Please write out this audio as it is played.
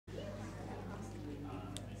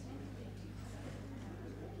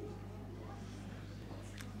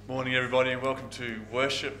Morning everybody and welcome to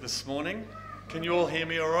worship this morning. Can you all hear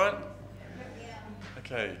me all right?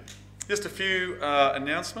 Okay, just a few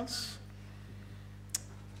announcements.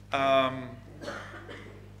 Last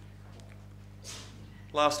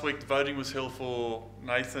week the voting was held for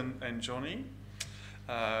Nathan and Johnny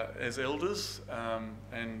as elders,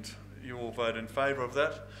 and you all voted in favour of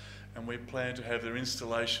that, and we plan to have their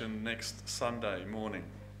installation next Sunday morning,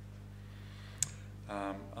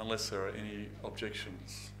 unless there are any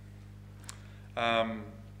objections.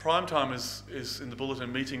 Prime time is in the bulletin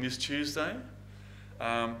meeting this Tuesday.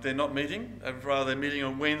 They're not meeting, rather they're meeting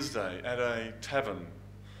on Wednesday at a tavern.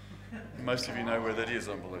 Most of you know where that is,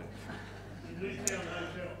 I believe.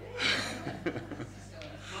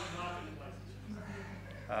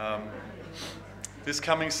 This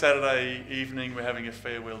coming Saturday evening we're having a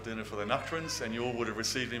farewell dinner for the Nuctarans, and you all would have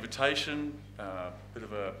received an invitation, a bit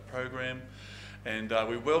of a program, and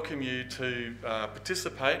we welcome you to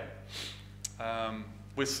participate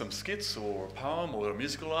with some skits or a poem or a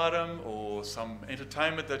musical item or some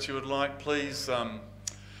entertainment that you would like. Please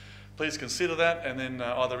consider that, and then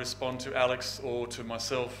either respond to Alex or to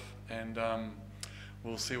myself, and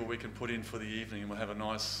we'll see what we can put in for the evening, and we'll have a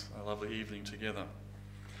nice, lovely evening together.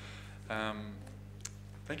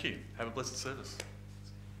 Thank you. Have a blessed service.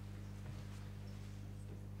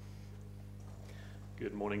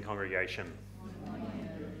 Good morning, congregation.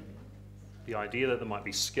 The idea that there might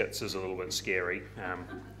be skits is a little bit scary.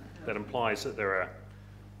 That implies that there are,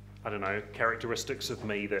 I don't know, characteristics of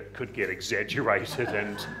me that could get exaggerated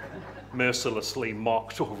and mercilessly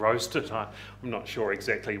mocked or roasted. I'm not sure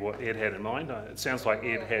exactly what Ed had in mind. It sounds like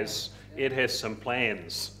Ed has some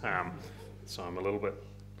plans, so I'm a little bit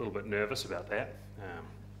nervous about that.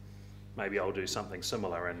 Maybe I'll do something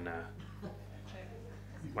similar and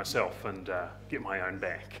myself and get my own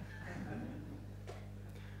back.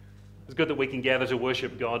 It's good that we can gather to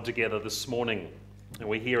worship God together this morning. And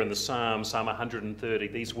we hear in the Psalm 130,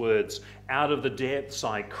 these words, "Out of the depths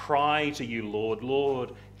I cry to you, Lord.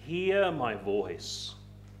 Lord, hear my voice.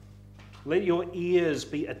 Let your ears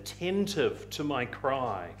be attentive to my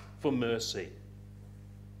cry for mercy.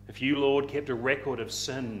 If you, Lord, kept a record of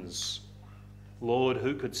sins, Lord,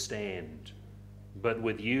 who could stand? But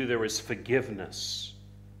with you there is forgiveness,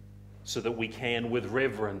 so that we can with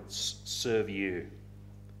reverence serve you.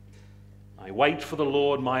 I wait for the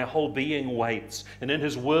Lord, my whole being waits, and in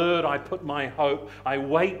his word I put my hope. I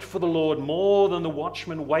wait for the Lord more than the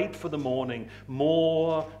watchmen wait for the morning,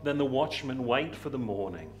 more than the watchmen wait for the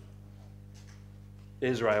morning.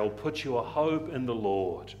 Israel, put your hope in the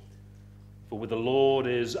Lord, for with the Lord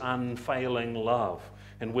is unfailing love,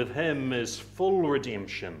 and with him is full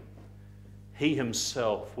redemption. He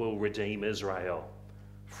himself will redeem Israel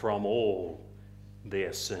from all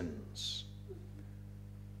their sins."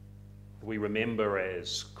 We remember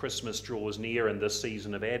as Christmas draws near in this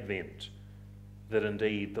season of Advent that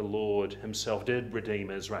indeed the Lord himself did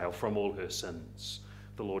redeem Israel from all her sins.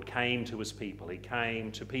 The Lord came to his people. He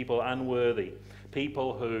came to people unworthy,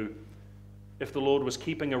 people who, if the Lord was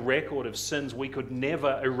keeping a record of sins, we could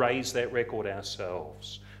never erase that record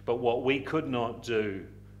ourselves. But what we could not do,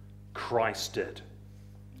 Christ did.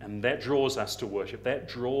 And that draws us to worship. That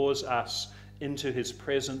draws us into his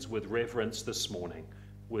presence with reverence this morning.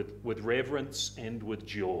 With reverence and with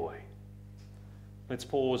joy. Let's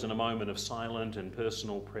pause in a moment of silent and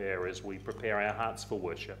personal prayer as we prepare our hearts for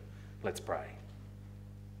worship. Let's pray.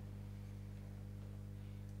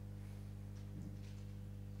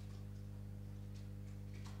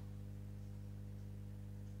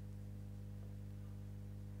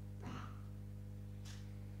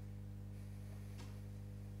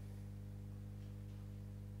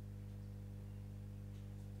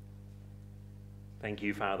 Thank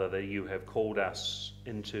you, Father, that you have called us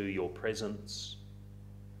into your presence.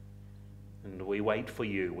 And we wait for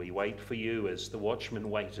you. We wait for you as the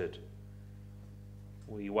watchmen waited.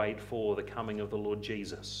 We wait for the coming of the Lord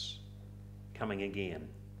Jesus, coming again.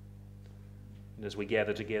 And as we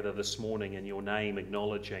gather together this morning in your name,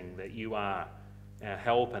 acknowledging that you are our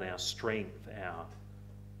help and our strength, our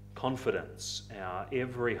confidence, our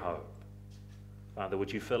every hope. Father,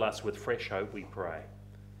 would you fill us with fresh hope, we pray.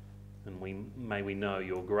 And may we know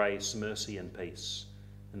your grace, mercy, and peace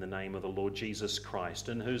in the name of the Lord Jesus Christ,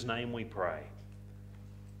 in whose name we pray.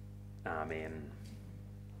 Amen.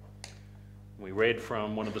 We read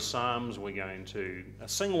from one of the Psalms. We're going to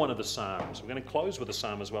sing one of the Psalms. We're going to close with a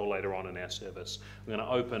Psalm as well later on in our service. We're going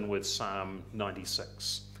to open with Psalm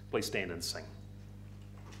 96. Please stand and sing.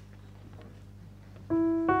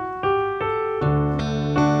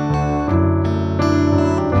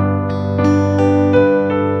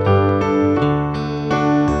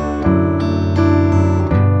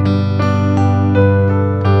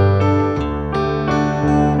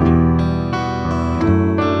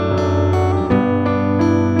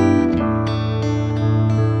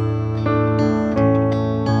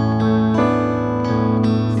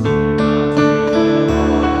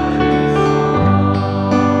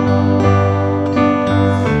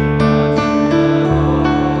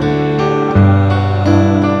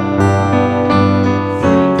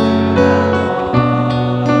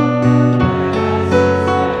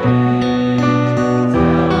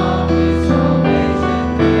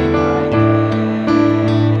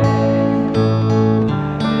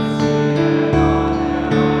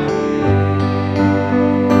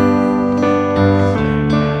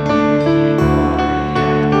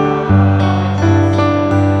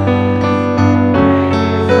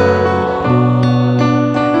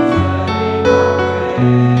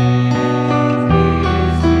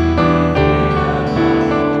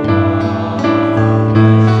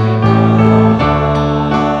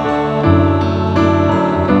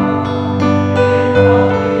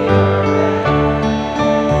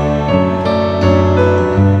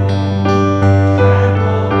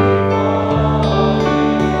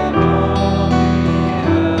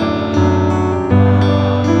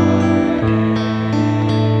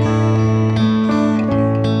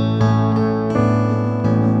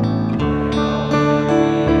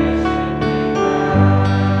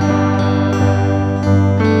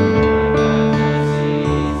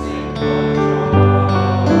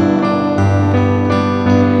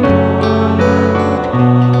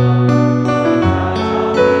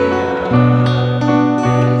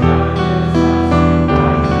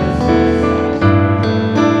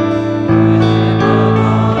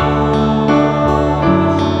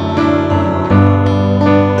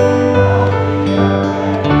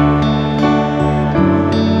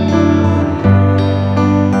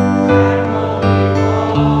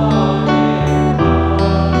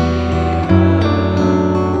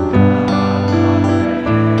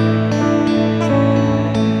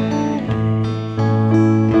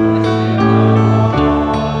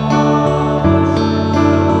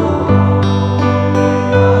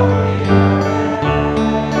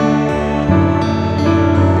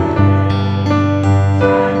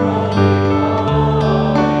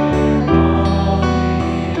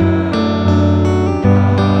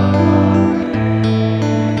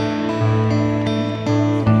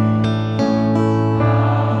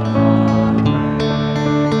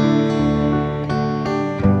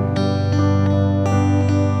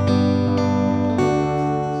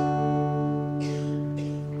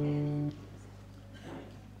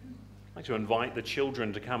 to invite the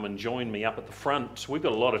children to come and join me up at the front. We've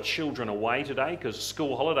got a lot of children away today because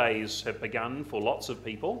school holidays have begun for lots of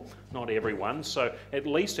people, not everyone. So at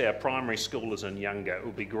least our primary schoolers and younger, it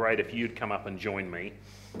would be great if you'd come up and join me,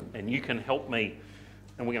 and you can help me,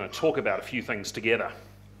 and we're going to talk about a few things together.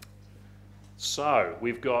 So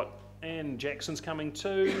we've got Anne Jackson's coming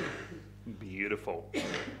too. Beautiful.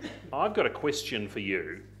 I've got a question for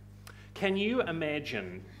you. Can you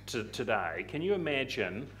imagine today, can you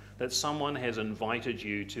imagine that someone has invited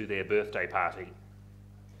you to their birthday party?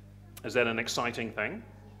 Is that an exciting thing?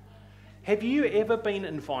 Have you ever been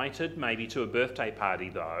invited maybe to a birthday party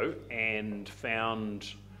though and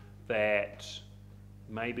found that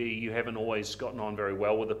maybe you haven't always gotten on very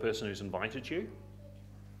well with the person who's invited you?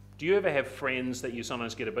 Do you ever have friends that you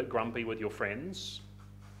sometimes get a bit grumpy with your friends?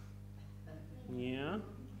 Yeah,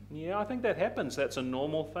 I think that happens. That's a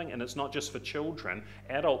normal thing, and it's not just for children.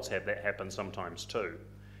 Adults have that happen sometimes too.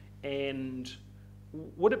 And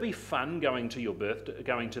would it be fun going to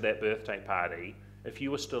that birthday party if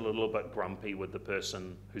you were still a little bit grumpy with the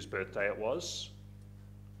person whose birthday it was?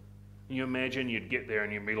 Can you imagine you'd get there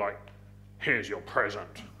and you'd be like, "Here's your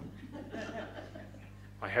present.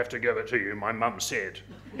 I have to give it to you. My mum said,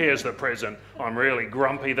 here's the present. I'm really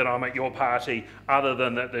grumpy that I'm at your party. Other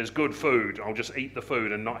than that, there's good food. I'll just eat the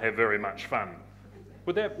food and not have very much fun."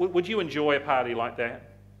 Would you enjoy a party like that?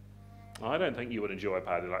 I don't think you would enjoy a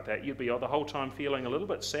party like that. You'd be the whole time feeling a little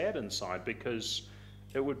bit sad inside because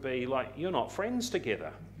it would be like you're not friends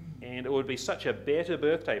together. And it would be such a better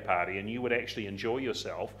birthday party, and you would actually enjoy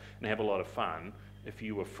yourself and have a lot of fun if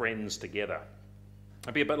you were friends together.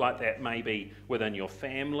 It'd be a bit like that maybe within your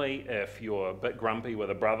family, if you're a bit grumpy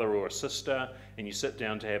with a brother or a sister and you sit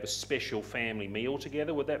down to have a special family meal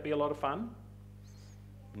together. Would that be a lot of fun?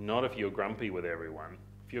 Not if you're grumpy with everyone.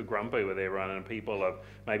 If you're grumpy with everyone and people have,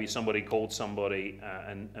 maybe somebody called somebody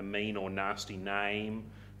a mean or nasty name,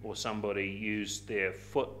 or somebody used their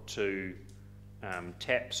foot to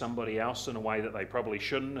tap somebody else in a way that they probably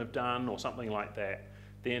shouldn't have done, or something like that,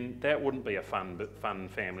 then that wouldn't be a fun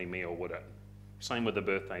family meal, would it? Same with the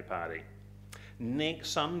birthday party.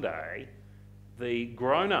 Next Sunday, the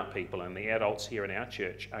grown-up people and the adults here in our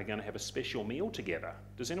church are going to have a special meal together.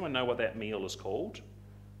 Does anyone know what that meal is called?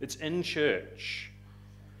 It's in church.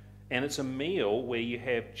 And it's a meal where you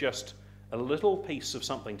have just a little piece of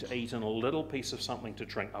something to eat and a little piece of something to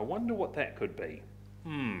drink. I wonder what that could be.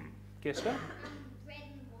 Kester? Bread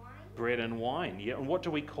and wine. Bread and wine, yeah. And what do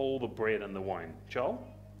we call the bread and the wine? Joel?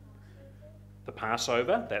 The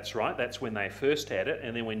Passover, that's right, that's when they first had it.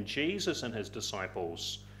 And then when Jesus and his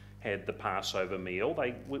disciples had the Passover meal,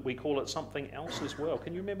 we call it something else as well.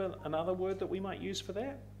 Can you remember another word that we might use for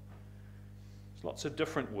that? There's lots of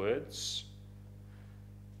different words.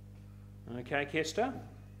 Okay, Kester?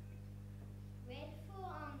 Bread for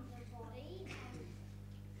the body.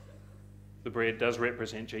 The bread does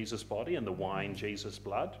represent Jesus' body and the wine Jesus'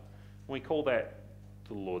 blood. We call that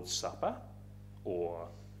the Lord's Supper, or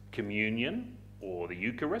communion, or the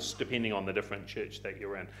Eucharist, depending on the different church that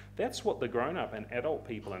you're in. That's what the grown-up and adult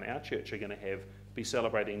people in our church are going to be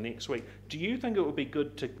celebrating next week. Do you think it would be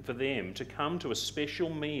good for them to come to a special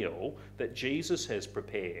meal that Jesus has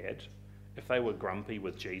prepared if they were grumpy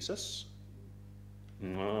with Jesus?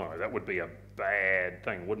 No, that would be a bad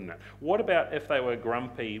thing, wouldn't it? What about if they were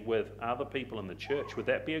grumpy with other people in the church? Would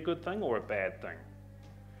that be a good thing or a bad thing?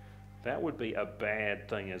 That would be a bad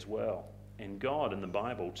thing as well. And God in the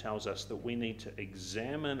Bible tells us that we need to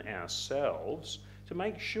examine ourselves to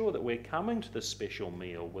make sure that we're coming to this special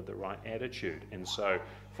meal with the right attitude. And so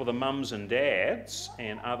for the mums and dads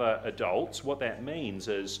and other adults, what that means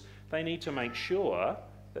is they need to make sure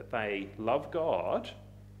that they love God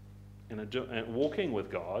and walking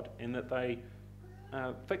with God, and that they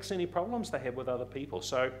fix any problems they have with other people.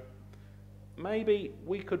 So maybe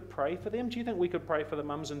we could pray for them. Do you think we could pray for the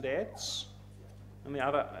mums and dads and the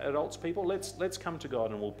other adults people? Let's come to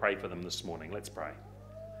God and we'll pray for them this morning. Let's pray.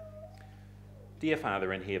 Dear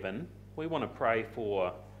Father in heaven, we want to pray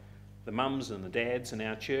for the mums and the dads in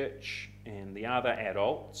our church and the other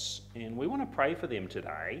adults, and we want to pray for them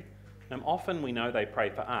today. Often we know they pray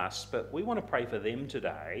for us, but we want to pray for them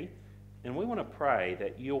today, and we want to pray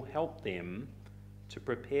that you'll help them to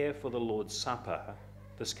prepare for the Lord's Supper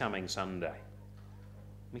this coming Sunday.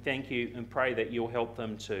 We thank you and pray that you'll help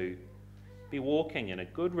them to be walking in a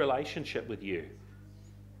good relationship with you.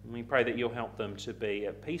 And we pray that you'll help them to be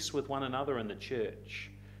at peace with one another in the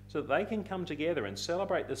church, so that they can come together and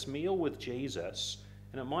celebrate this meal with Jesus,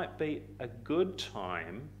 and it might be a good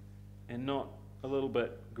time and not a little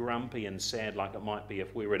bit grumpy and sad like it might be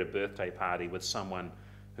if we were at a birthday party with someone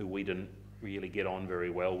who we didn't really get on very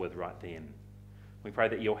well with right then. We pray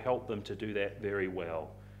that you'll help them to do that very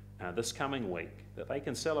well this coming week, that they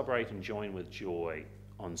can celebrate and join with joy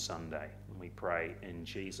on Sunday. And we pray in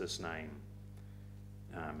Jesus' name.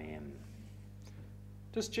 Amen.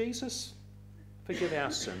 Does Jesus forgive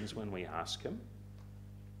our sins when we ask him?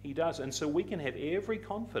 He does. And so we can have every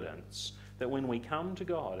confidence that when we come to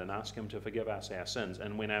God and ask him to forgive us our sins,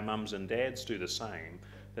 and when our mums and dads do the same,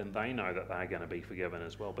 then they know that they're going to be forgiven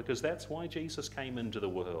as well. Because that's why Jesus came into the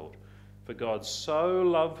world. For God so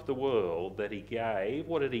loved the world that he gave,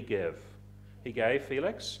 what did he give? He gave,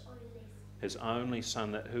 Felix? His only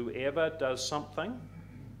son, that whoever does something,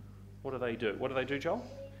 what do they do? What do they do, Joel?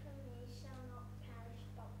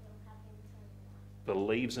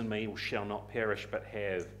 Believes in me shall not perish but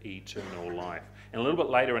have eternal life. And a little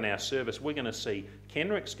bit later in our service, we're going to see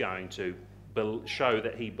Kenrick's going to show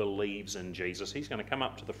that he believes in Jesus. He's going to come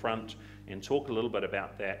up to the front and talk a little bit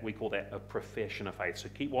about that. We call that a profession of faith. So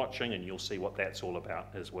keep watching and you'll see what that's all about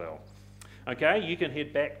as well. Okay, you can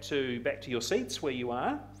head back to your seats where you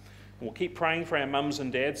are. We'll keep praying for our mums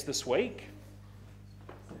and dads this week.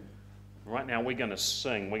 Right now we're going to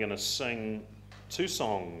sing. We're going to sing two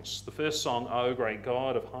songs. The first song, "O Great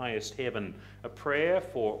God of Highest Heaven," a prayer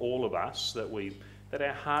for all of us that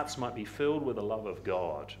our hearts might be filled with the love of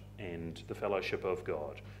God and the fellowship of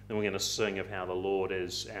God. Then we're going to sing of how the Lord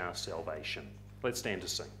is our salvation. Let's stand to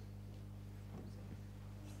sing.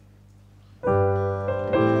 Every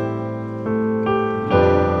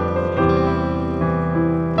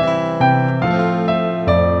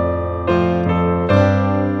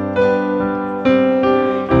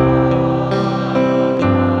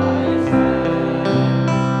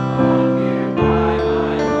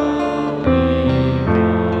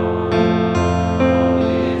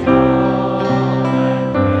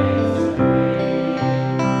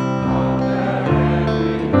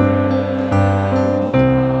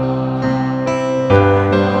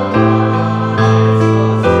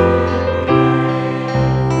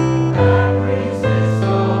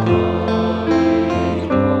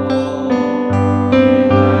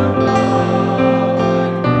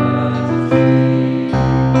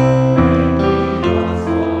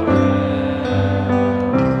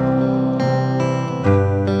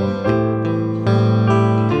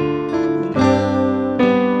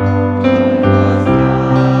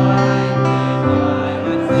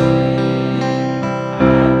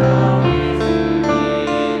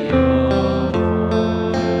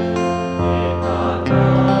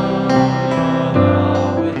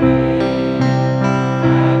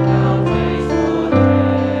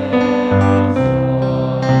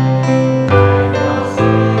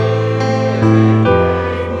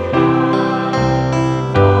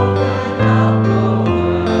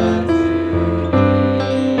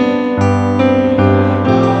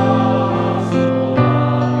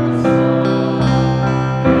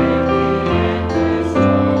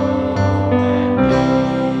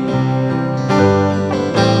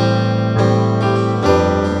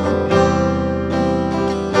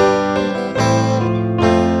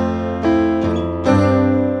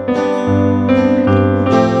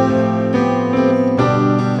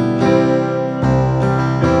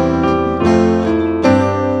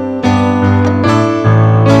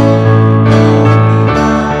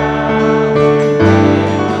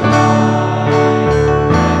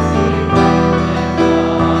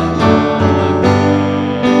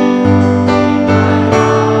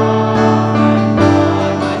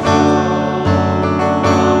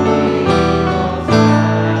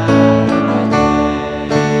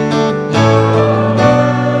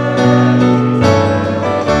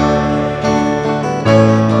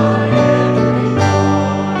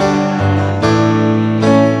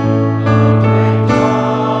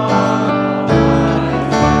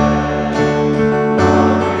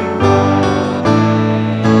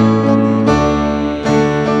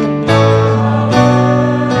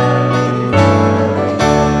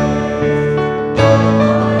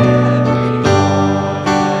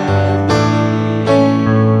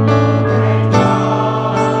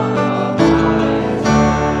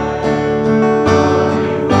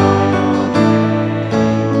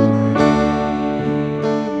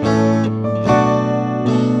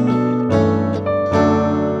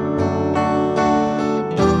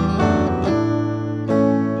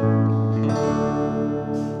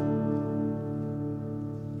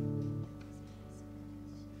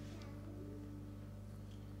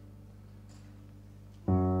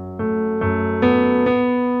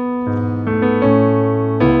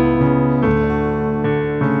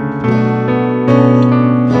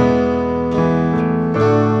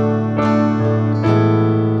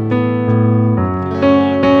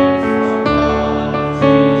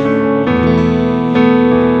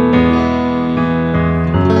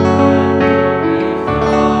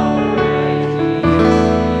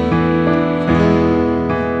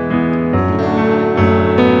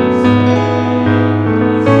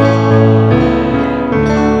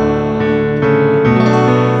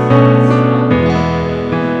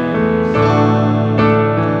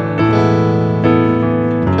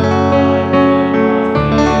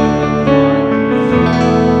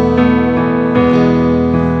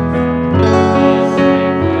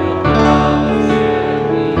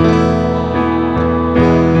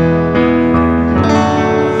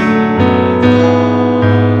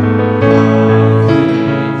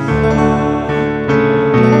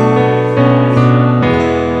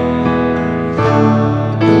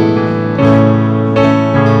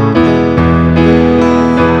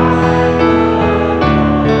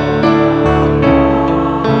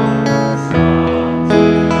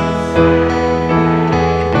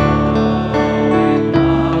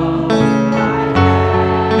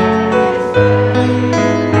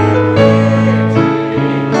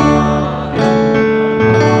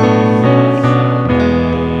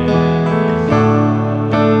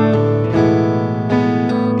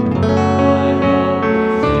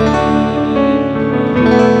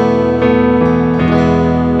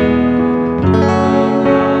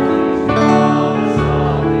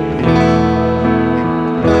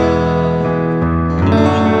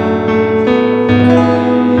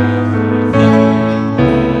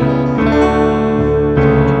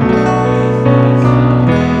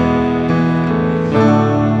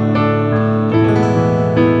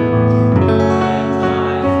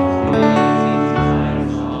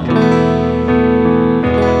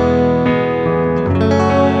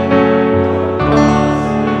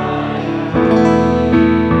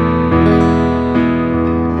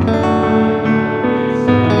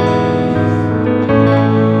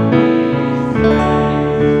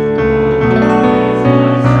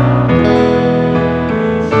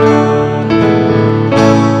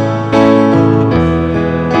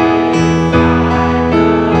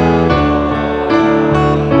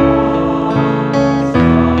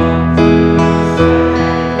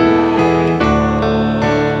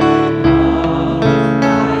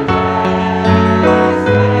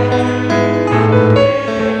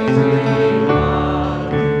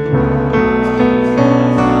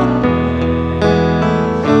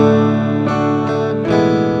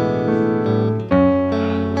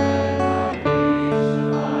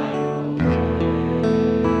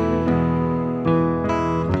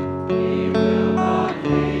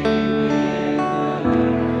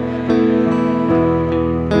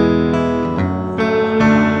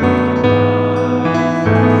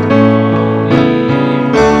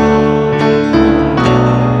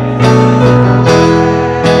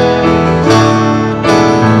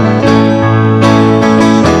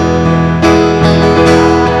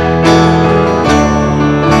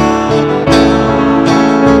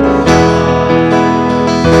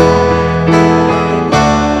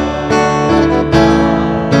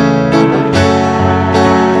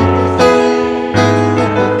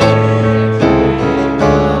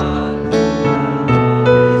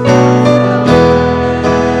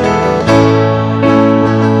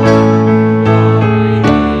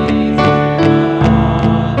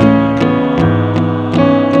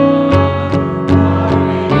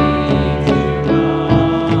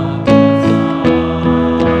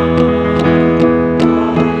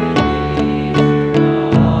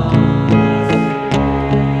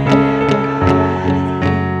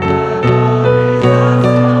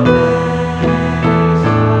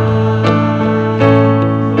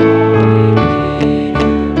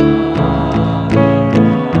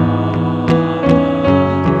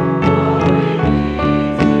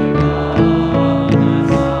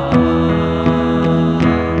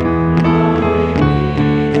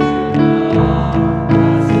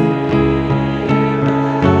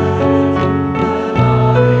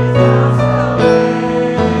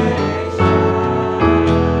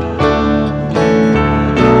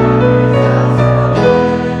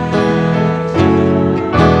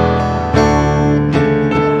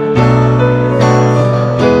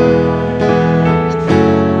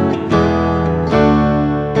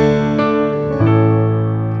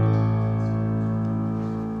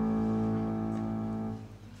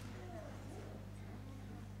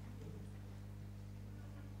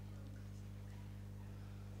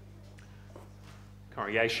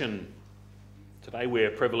Congregation, today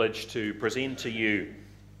we're privileged to present to you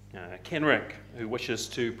Kenrick, who wishes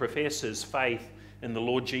to profess his faith in the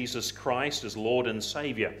Lord Jesus Christ as Lord and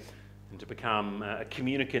Saviour, and to become a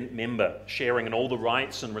communicant member, sharing in all the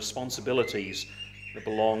rights and responsibilities that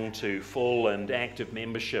belong to full and active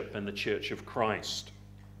membership in the Church of Christ.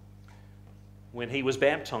 When he was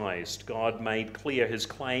baptised, God made clear his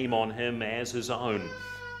claim on him as his own,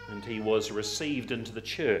 and he was received into the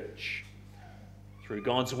church. Through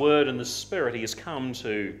God's word and the Spirit, he has come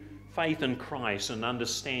to faith in Christ and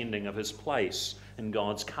understanding of his place in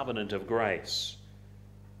God's covenant of grace.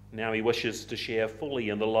 Now he wishes to share fully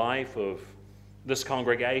in the life of this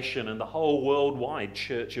congregation and the whole worldwide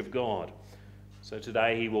Church of God. So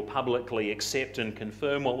today he will publicly accept and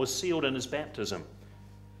confirm what was sealed in his baptism,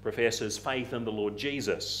 profess his faith in the Lord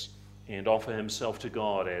Jesus, and offer himself to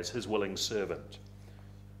God as his willing servant.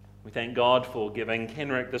 We thank God for giving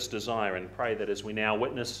Kenrick this desire and pray that as we now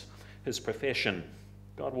witness his profession,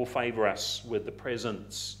 God will favour us with the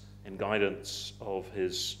presence and guidance of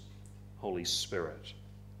his Holy Spirit.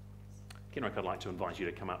 Kenrick, I'd like to invite you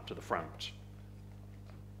to come up to the front.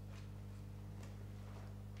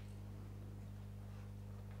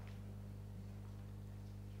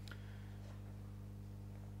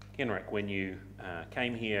 Kenrick, when you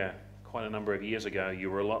came here quite a number of years ago,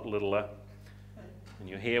 you were a lot littler and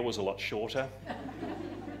your hair was a lot shorter.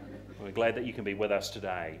 We're glad that you can be with us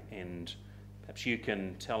today, and perhaps you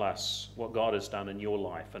can tell us what God has done in your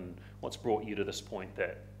life and what's brought you to this point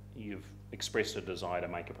that you've expressed a desire to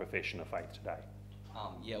make a profession of faith today.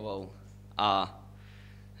 I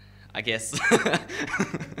guess.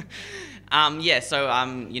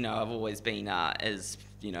 I've always been, with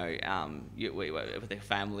a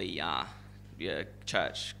family,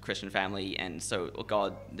 church, Christian family, and so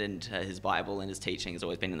God and his Bible and his teaching has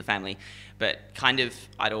always been in the family, but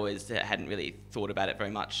I'd always hadn't really thought about it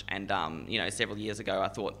very much, and several years ago I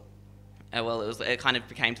thought, it kind of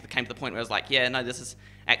came to the point where I was like, this is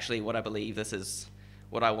actually what I believe, this is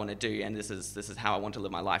what I want to do, and this is how I want to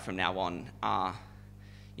live my life from now on.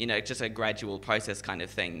 Just a gradual process kind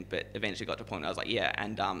of thing, but eventually got to a point where I was like,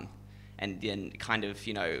 and then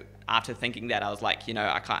after thinking that, I was like,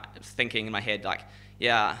 thinking in my head, like,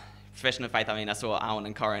 profession of faith, I saw Alan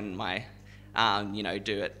and Corin,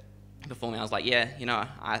 do it before me. I was like,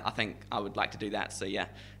 I think I would like to do that. So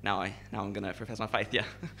now I'm going to profess my faith,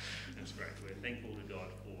 That's great. We're thankful to God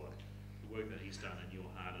for the work that he's done in your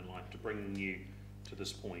heart and life to bring you to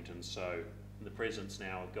this point. And so in the presence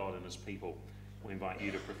now of God and his people, we invite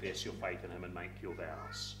you to profess your faith in him and make your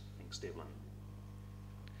vows. Thanks, Devlin.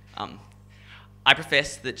 I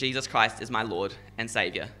profess that Jesus Christ is my Lord and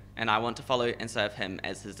Saviour, and I want to follow and serve him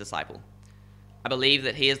as his disciple. I believe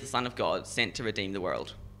that he is the Son of God, sent to redeem the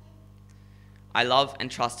world. I love and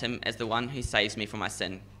trust him as the one who saves me from my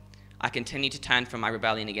sin. I continue to turn from my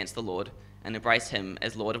rebellion against the Lord and embrace him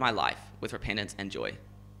as Lord of my life with repentance and joy.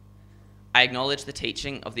 I acknowledge the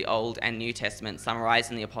teaching of the Old and New Testament summarized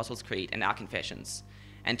in the Apostles' Creed and our confessions,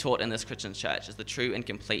 and taught in this Christian church as the true and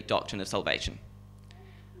complete doctrine of salvation.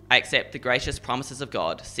 I accept the gracious promises of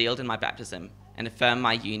God sealed in my baptism and affirm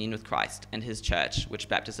my union with Christ and his church, which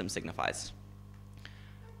baptism signifies.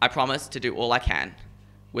 I promise to do all I can,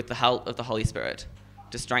 with the help of the Holy Spirit,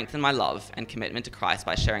 to strengthen my love and commitment to Christ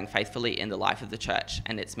by sharing faithfully in the life of the church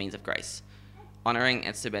and its means of grace, honouring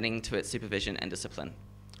and submitting to its supervision and discipline.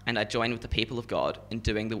 And I join with the people of God in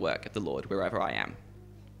doing the work of the Lord wherever I am.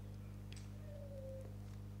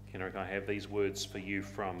 Kenrick, I have these words for you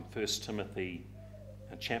from 1 Timothy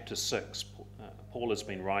chapter 6. Paul has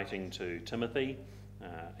been writing to Timothy,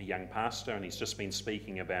 a young pastor, and he's just been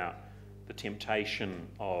speaking about the temptation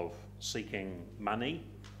of seeking money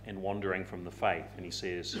and wandering from the faith. And he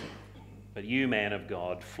says, "But you, man of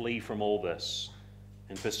God, flee from all this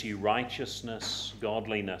and pursue righteousness,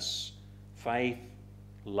 godliness, faith,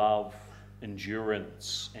 love,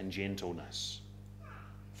 endurance, and gentleness.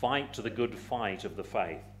 Fight the good fight of the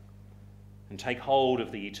faith, and take hold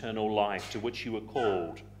of the eternal life to which you were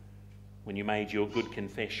called when you made your good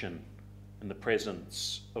confession in the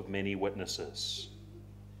presence of many witnesses.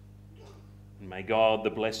 And may God, the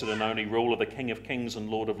blessed and only ruler, the King of kings and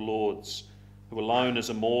Lord of lords, who alone is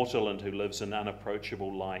immortal and who lives in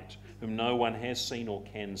unapproachable light, whom no one has seen or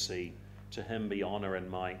can see, to him be honour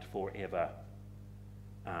and might forever.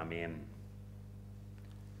 Amen."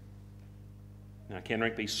 Now,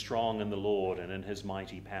 Kenrick, be strong in the Lord and in his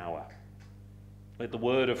mighty power. Let the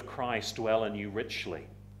word of Christ dwell in you richly.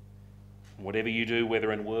 And whatever you do,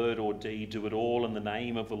 whether in word or deed, do it all in the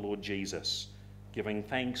name of the Lord Jesus, giving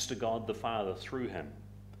thanks to God the Father through him.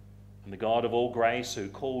 And the God of all grace, who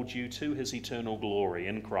called you to his eternal glory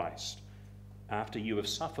in Christ, after you have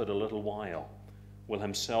suffered a little while, will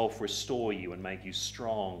himself restore you and make you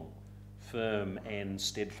strong, firm, and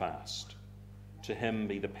steadfast. To him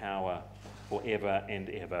be the power forever and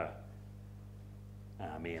ever.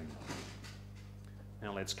 Amen.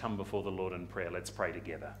 Now let's come before the Lord in prayer. Let's pray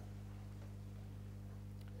together.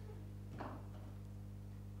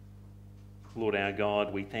 Lord our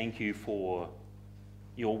God, we thank you for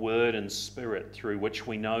your word and spirit through which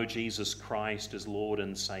we know Jesus Christ is Lord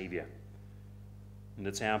and Saviour. And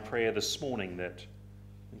it's our prayer this morning that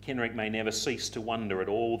Kenrick may never cease to wonder at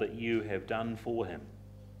all that you have done for him.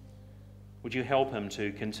 Would you help him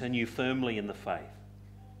to continue firmly in the faith,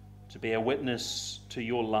 to bear witness to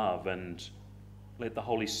your love, and let the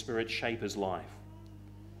Holy Spirit shape his life.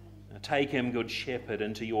 Take him, Good Shepherd,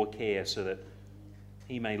 into your care so that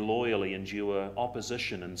he may loyally endure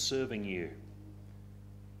opposition in serving you.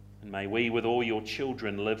 And may we, with all your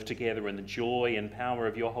children, live together in the joy and power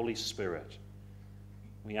of your Holy Spirit.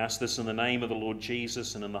 We ask this in the name of the Lord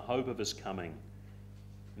Jesus and in the hope of his coming.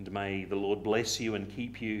 And may the Lord bless you and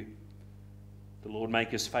keep you. The Lord make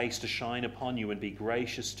his face to shine upon you and be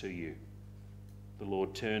gracious to you. The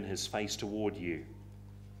Lord turn his face toward you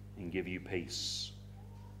and give you peace.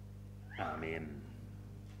 Amen.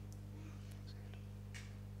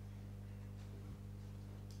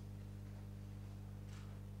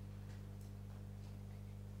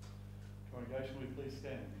 Congregation, will you please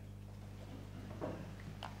stand?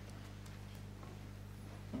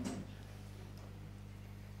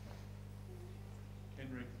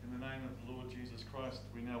 Henrik, in the name of the Lord Jesus Christ,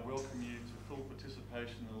 we now welcome you to full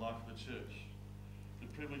participation in the life of the church, the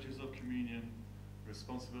privileges of communion, the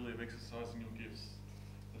responsibility of exercising your gifts,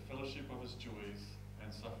 the fellowship of his joys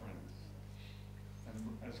and sufferings.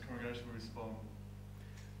 And as congregation we respond,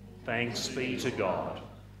 Thanks be to God.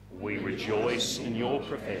 We rejoice in your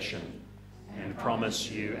profession and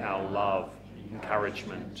promise you our love,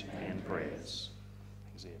 encouragement, and prayers.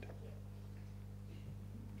 Thanks, Ed.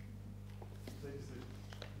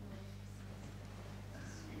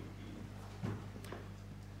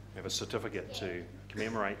 We have a certificate to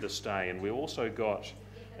commemorate this day, and we've also got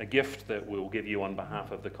a gift that we'll give you on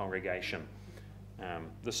behalf of the congregation.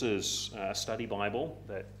 This is a study Bible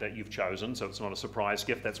that you've chosen, so it's not a surprise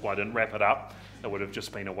gift. That's why I didn't wrap it up. It would have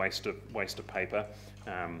just been a waste of paper.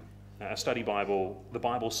 A study Bible, The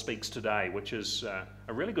Bible Speaks Today, which is a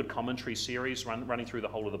really good commentary series running through the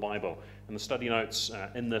whole of the Bible. And the study notes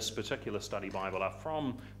in this particular study Bible are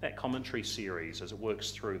from that commentary series as it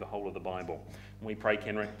works through the whole of the Bible. And we pray,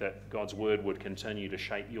 Kenrick, that God's Word would continue to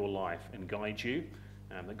shape your life and guide you,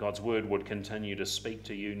 that God's Word would continue to speak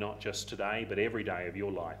to you not just today, but every day of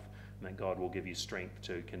your life, and that God will give you strength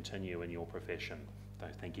to continue in your profession. So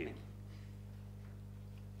thank you.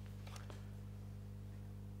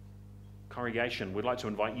 Congregation, we'd like to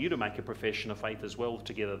invite you to make a profession of faith as well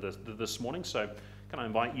together this morning. So can I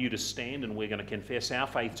invite you to stand, and we're going to confess our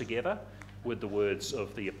faith together with the words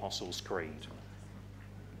of the Apostles' Creed.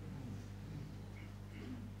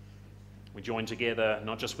 We join together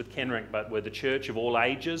not just with Kenrick, but with the church of all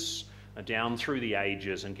ages, down through the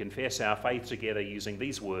ages, and confess our faith together using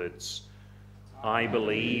these words. I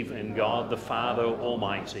believe in God the Father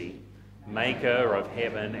Almighty, maker of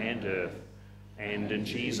heaven and earth, and in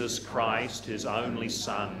Jesus Christ, his only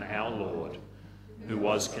Son, our Lord, who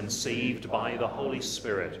was conceived by the Holy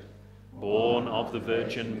Spirit, born of the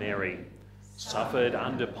Virgin Mary, suffered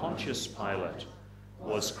under Pontius Pilate,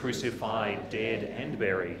 was crucified, dead, and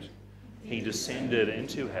buried. He descended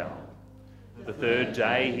into hell. The third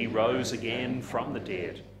day he rose again from the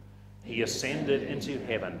dead. He ascended into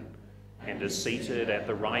heaven and is seated at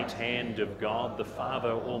the right hand of God the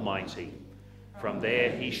Father Almighty. From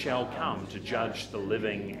there he shall come to judge the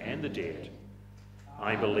living and the dead.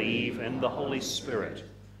 I believe in the Holy Spirit,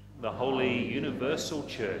 the holy universal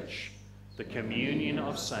church, the communion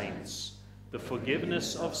of saints, the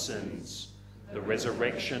forgiveness of sins, the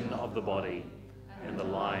resurrection of the body, and the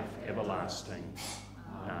life everlasting.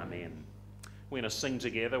 Amen. We're going to sing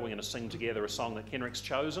together. We're going to sing together a song that Kenrick's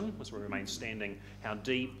chosen as we remain standing, How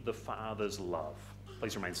Deep the Father's Love.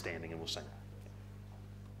 Please remain standing and we'll sing.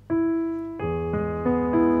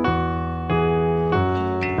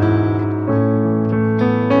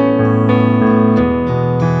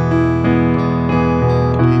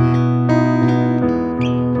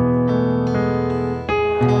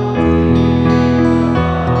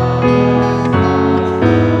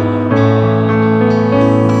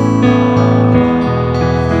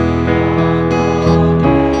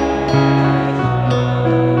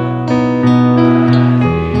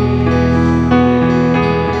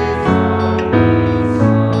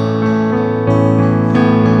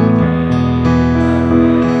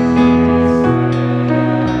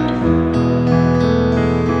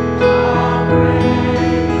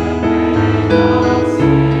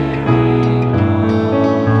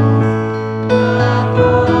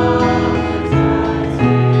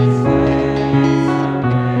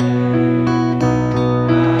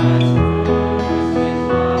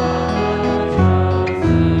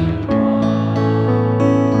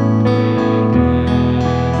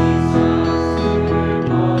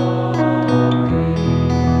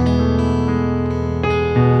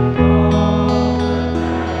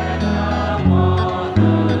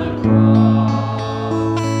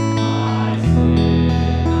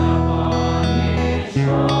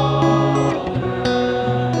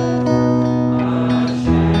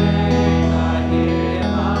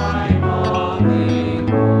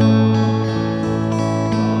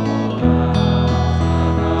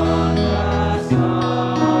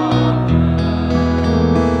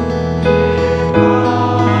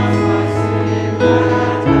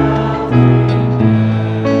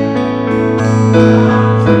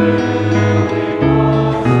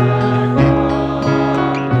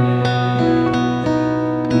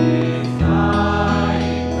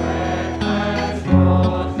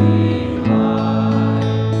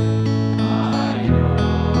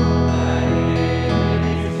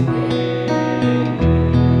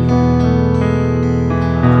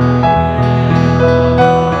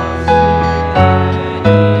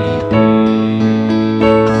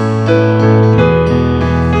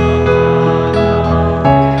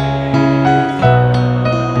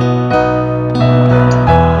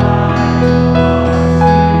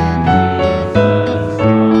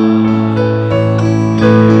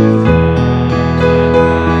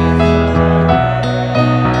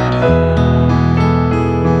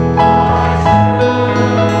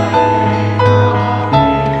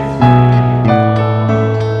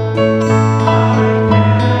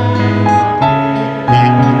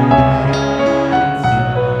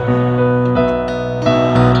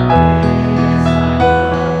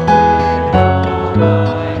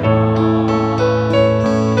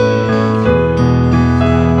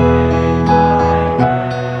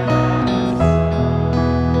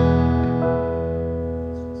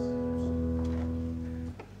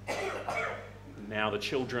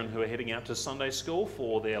 heading out to Sunday school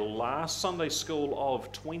for their last Sunday school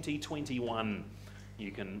of 2021.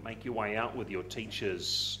 You can make your way out with your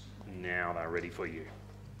teachers now. They're ready for you.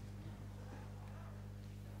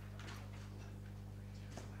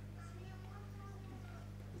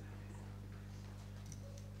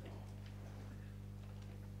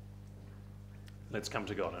 Let's come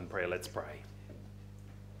to God in prayer. Let's pray.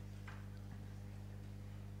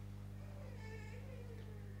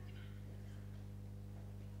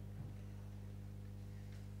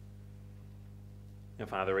 Now,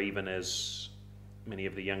 Father, even as many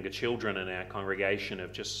of the younger children in our congregation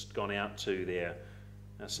have just gone out to their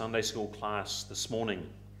Sunday school class this morning,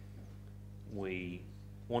 we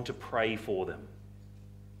want to pray for them.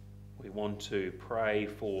 We want to pray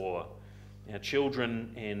for our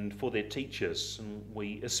children and for their teachers, and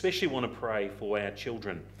we especially want to pray for our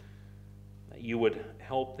children, that you would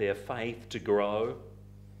help their faith to grow,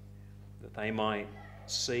 that they might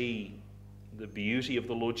see the beauty of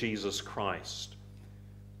the Lord Jesus Christ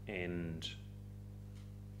and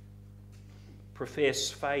profess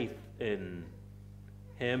faith in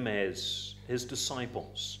him as his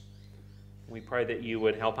disciples. We pray that you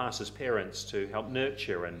would help us as parents to help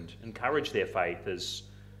nurture and encourage their faith as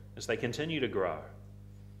they continue to grow.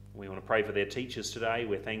 We want to pray for their teachers today.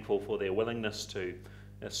 We're thankful for their willingness to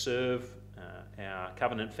serve our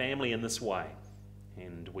covenant family in this way.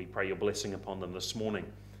 And we pray your blessing upon them this morning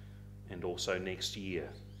and also next year.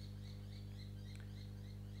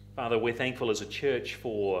 Father, we're thankful as a church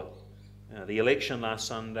for the election last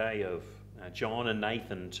Sunday of John and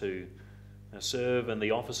Nathan to serve in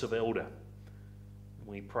the office of elder.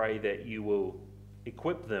 We pray that you will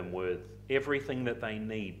equip them with everything that they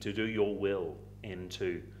need to do your will and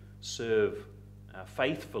to serve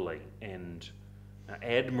faithfully and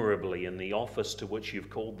admirably in the office to which you've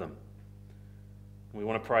called them. We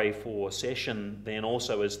want to pray for session then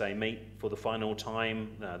also as they meet for the final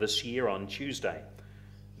time this year on Tuesday.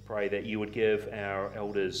 Pray that you would give our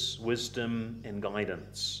elders wisdom and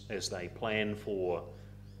guidance as they plan for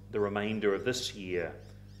the remainder of this year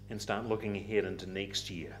and start looking ahead into next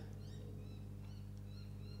year.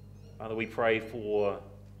 Father, we pray for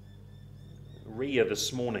Ria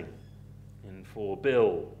this morning and for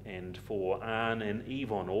Bill and for Anne and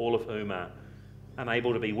Yvonne, all of whom are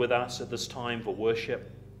unable to be with us at this time for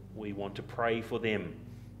worship. We want to pray for them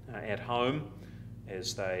at home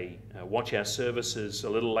as they watch our services a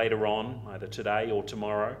little later on, either today or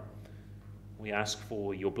tomorrow. We ask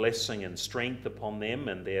for your blessing and strength upon them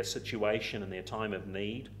and their situation and their time of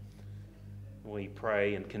need. We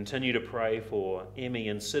pray and continue to pray for Emmy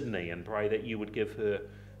and Sydney and pray that you would give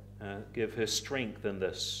her strength in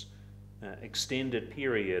this extended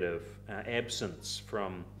period of absence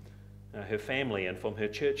from her family and from her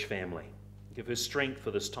church family. Give her strength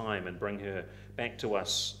for this time and bring her back to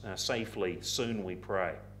us safely soon, we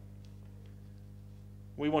pray.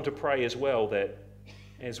 We want to pray as well that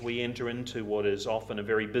as we enter into what is often a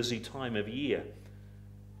very busy time of year,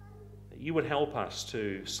 that you would help us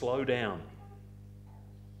to slow down,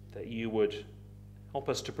 that you would help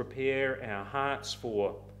us to prepare our hearts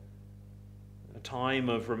for a time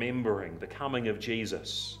of remembering the coming of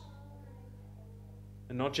Jesus.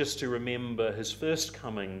 And not just to remember his first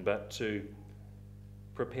coming, but to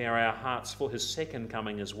prepare our hearts for his second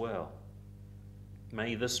coming as well.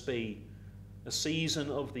 May this be a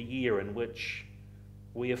season of the year in which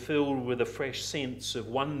we are filled with a fresh sense of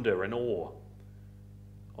wonder and awe,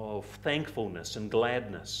 of thankfulness and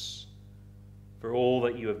gladness for all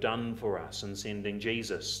that you have done for us in sending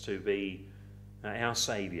Jesus to be our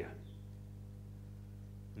Saviour.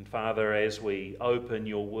 And Father, as we open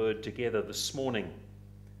your word together this morning,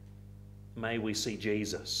 may we see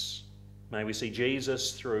Jesus. May we see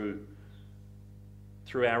Jesus through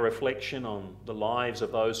our reflection on the lives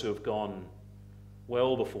of those who have gone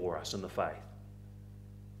well before us in the faith.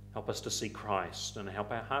 Help us to see Christ and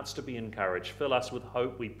help our hearts to be encouraged. Fill us with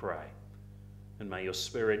hope, we pray. And may your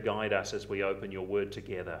Spirit guide us as we open your word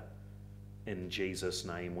together. In Jesus'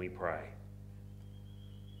 name we pray.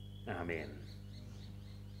 Amen.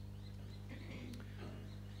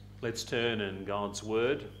 Let's turn in God's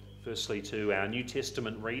word firstly to our New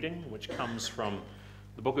Testament reading, which comes from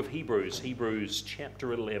the book of Hebrews, Hebrews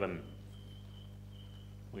chapter 11.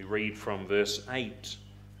 We read from verse 8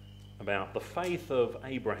 about the faith of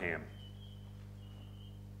Abraham.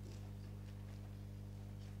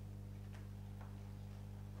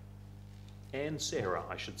 And Sarah,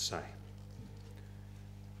 I should say.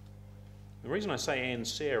 The reason I say and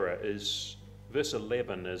Sarah is verse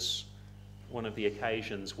 11 is one of the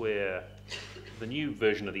occasions where the new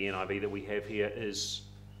version of the NIV that we have here is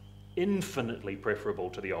infinitely preferable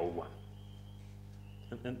to the old one.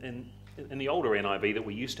 And in the older NIV that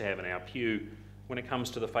we used to have in our pew, when it comes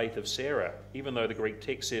to the faith of Sarah, even though the Greek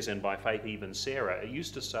text says, and by faith even Sarah, it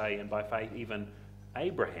used to say, and by faith even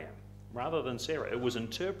Abraham, rather than Sarah. It was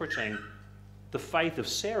interpreting the faith of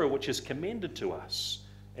Sarah, which is commended to us,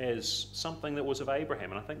 as something that was of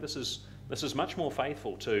Abraham. And I think this is much more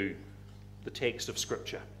faithful to the text of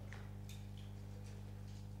Scripture.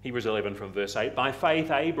 Hebrews 11 from verse 8, by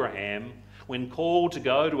faith Abraham, when called to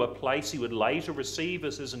go to a place he would later receive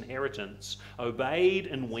as his inheritance, obeyed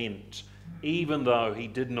and went, even though he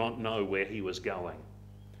did not know where he was going.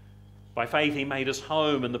 By faith he made his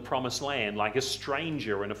home in the promised land, like a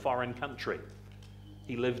stranger in a foreign country.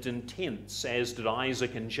 He lived in tents, as did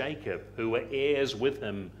Isaac and Jacob, who were heirs with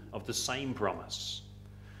him of the same promise.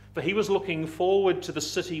 For he was looking forward to the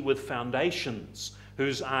city with foundations,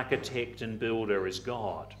 whose architect and builder is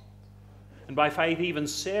God. And by faith even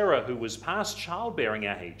Sarah, who was past childbearing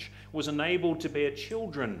age, was enabled to bear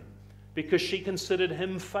children, because she considered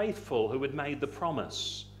him faithful who had made the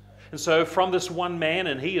promise. And so from this one man,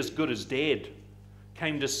 and he as good as dead,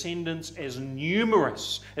 came descendants as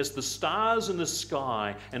numerous as the stars in the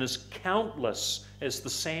sky and as countless as the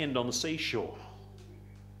sand on the seashore.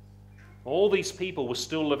 All these people were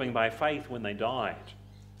still living by faith when they died.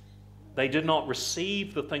 They did not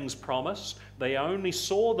receive the things promised. They only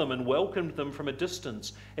saw them and welcomed them from a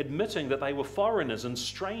distance, admitting that they were foreigners and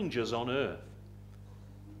strangers on earth.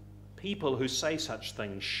 People who say such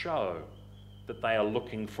things show that they are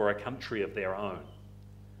looking for a country of their own.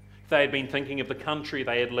 If they had been thinking of the country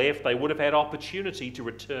they had left, they would have had opportunity to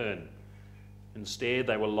return. Instead,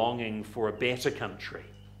 they were longing for a better country,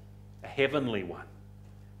 a heavenly one.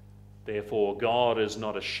 Therefore, God is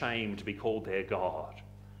not ashamed to be called their God,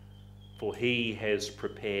 for he has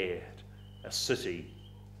prepared a city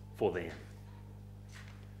for them.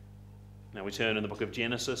 Now we turn in the book of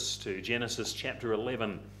Genesis to Genesis chapter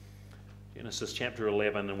 11. Genesis chapter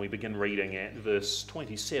 11, and we begin reading at verse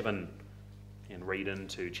 27 and read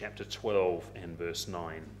into chapter 12 and verse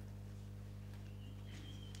 9.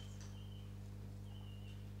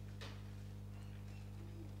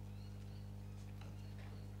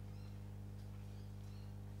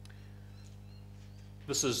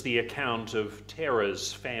 This is the account of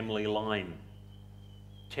Terah's family line.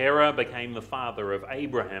 Terah became the father of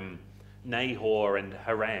Abraham, Nahor, and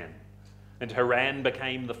Haran. And Haran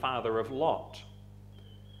became the father of Lot.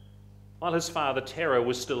 While his father Terah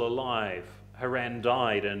was still alive, Haran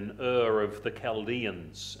died in Ur of the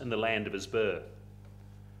Chaldeans, in the land of his birth.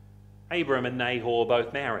 Abram and Nahor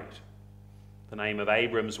both married. The name of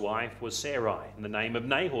Abram's wife was Sarai, and the name of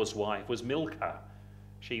Nahor's wife was Milcah.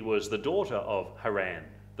 She was the daughter of Haran,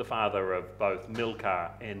 the father of both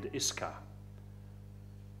Milcah and Iscah.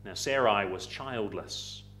 Now Sarai was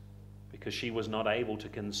childless, because she was not able to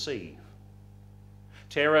conceive.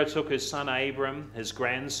 Terah took his son Abram, his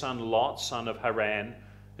grandson Lot, son of Haran,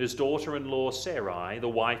 his daughter-in-law Sarai, the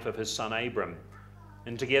wife of his son Abram,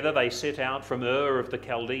 and together they set out from Ur of the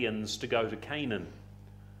Chaldeans to go to Canaan.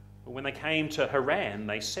 But when they came to Haran,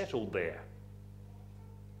 they settled there.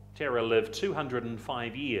 Terah lived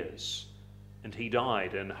 205 years, and he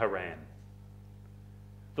died in Haran.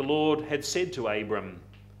 The Lord had said to Abram,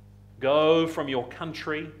 "Go from your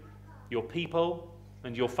country, your people,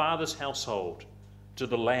 and your father's household to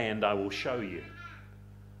the land I will show you.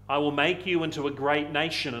 I will make you into a great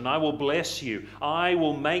nation, and I will bless you. I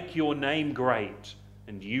will make your name great,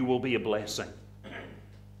 and you will be a blessing.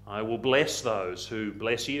 I will bless those who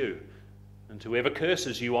bless you, and whoever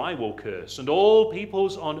curses you I will curse, and all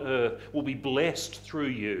peoples on earth will be blessed through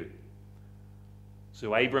you."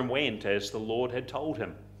 So Abram went as the Lord had told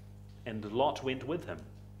him, and Lot went with him.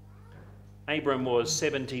 Abram was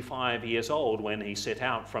 75 years old when he set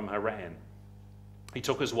out from Haran. He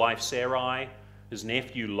took his wife Sarai, his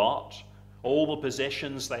nephew Lot, all the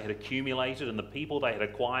possessions they had accumulated and the people they had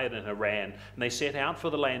acquired in Haran, and they set out for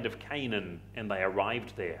the land of Canaan, and they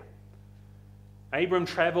arrived there. Abram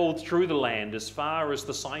travelled through the land as far as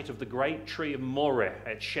the site of the great tree of Moreh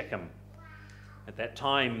at Shechem. At that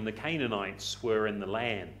time the Canaanites were in the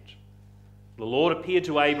land. The Lord appeared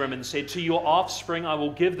to Abram and said, "To your offspring I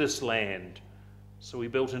will give this land." So he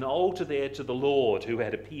built an altar there to the Lord who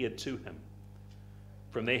had appeared to him.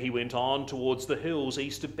 From there he went on towards the hills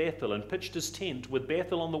east of Bethel and pitched his tent with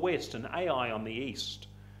Bethel on the west and Ai on the east.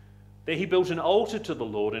 There he built an altar to the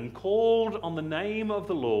Lord and called on the name of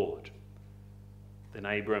the Lord. Then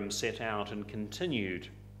Abram set out and continued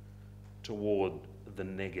toward the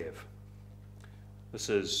Negev. This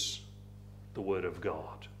is the word of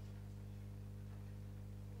God.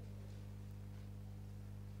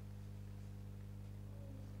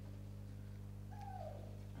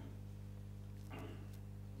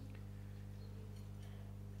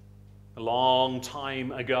 a long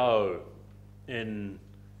time ago in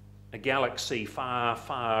a galaxy far,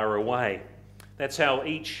 far away. That's how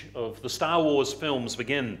each of the Star Wars films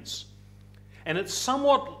begins. And it's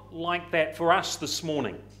somewhat like that for us this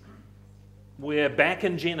morning. We're back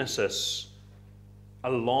in Genesis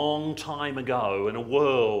a long time ago in a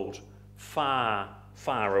world far,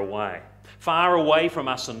 far away. Far away from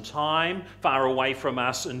us in time, far away from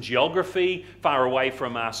us in geography, far away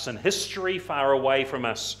from us in history, far away from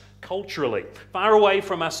us culturally, far away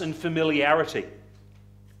from us in familiarity.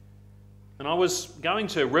 And I was going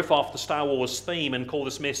to riff off the Star Wars theme and call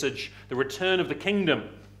this message The Return of the Kingdom,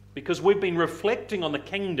 because we've been reflecting on the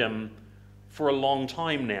kingdom for a long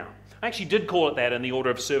time now. I actually did call it that in the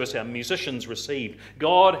order of service our musicians received.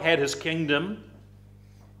 God had his kingdom.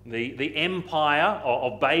 The empire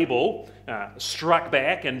of Babel struck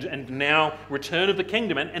back, and now return of the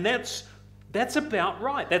kingdom. And that's about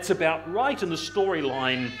right. That's about right in the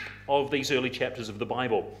storyline of these early chapters of the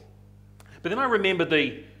Bible. But then I remembered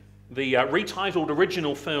the retitled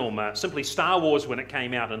original film, simply Star Wars, when it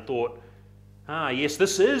came out, and thought, yes,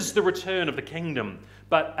 this is the return of the kingdom,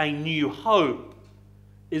 but A New Hope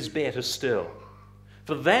is better still.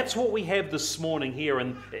 For that's what we have this morning here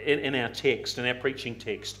in our text, in our preaching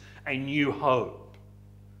text, a new hope.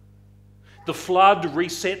 The flood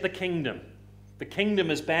reset the kingdom. The kingdom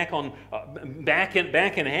is back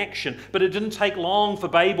in action, but it didn't take long for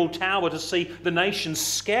Babel Tower to see the nations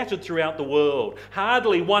scattered throughout the world.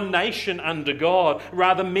 Hardly one nation under God,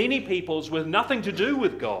 rather many peoples with nothing to do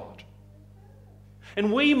with God.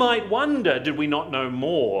 And we might wonder, did we not know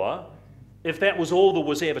more, if that was all there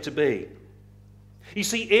was ever to be? You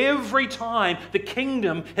see, every time the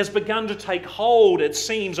kingdom has begun to take hold, it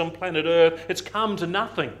seems, on planet Earth, it's come to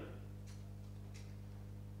nothing.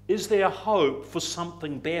 Is there hope for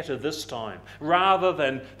something better this time, rather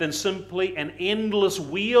than simply an endless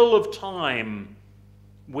wheel of time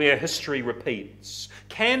where history repeats?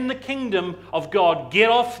 Can the kingdom of God get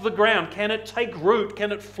off the ground? Can it take root?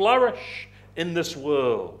 Can it flourish in this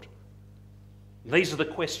world? These are the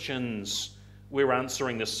questions we're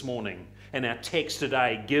answering this morning, and our text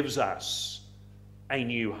today gives us a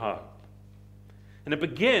new hope. And it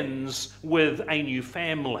begins with a new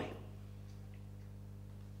family.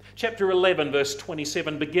 Chapter 11, verse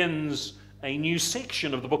 27 begins a new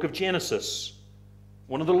section of the book of Genesis,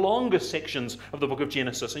 one of the longest sections of the book of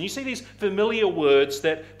Genesis. And you see these familiar words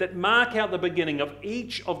that mark out the beginning of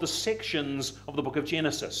each of the sections of the book of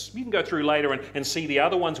Genesis. You can go through later and see the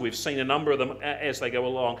other ones. We've seen a number of them as they go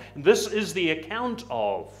along. This is the account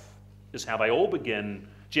of, is how they all begin.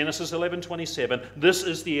 Genesis 11:27. This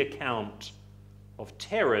is the account of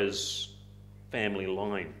Terah's family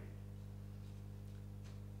line.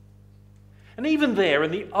 And even there,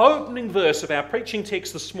 in the opening verse of our preaching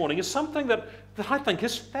text this morning, is something that I think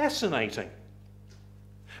is fascinating.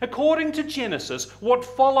 According to Genesis, what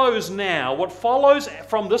follows now, what follows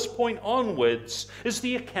from this point onwards, is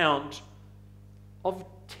the account of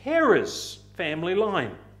Terah's family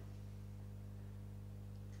line.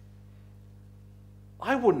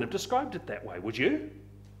 I wouldn't have described it that way, would you?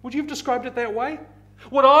 Would you have described it that way?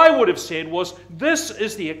 What I would have said was, this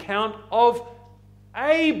is the account of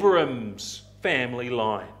Abram's family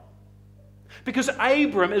line. Because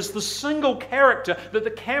Abram is the single character that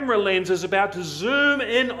the camera lens is about to zoom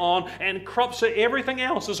in on and crops so everything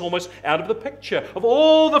else is almost out of the picture. Of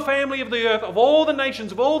all the family of the earth, of all the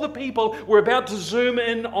nations, of all the people, we're about to zoom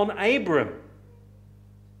in on Abram.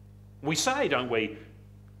 We say, don't we,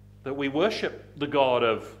 that we worship the God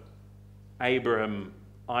of Abraham,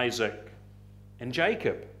 Isaac, and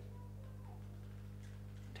Jacob.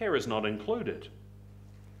 Terah's not included.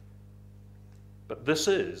 But this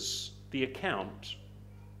is the account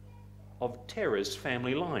of Terah's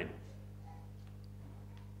family line.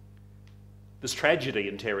 There's tragedy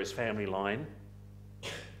in Terah's family line.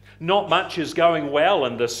 Not much is going well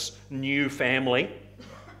in this new family.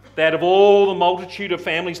 That of all the multitude of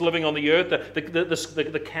families living on the earth,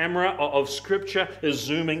 the camera of Scripture is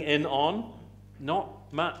zooming in on.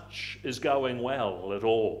 Not much is going well at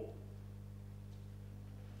all.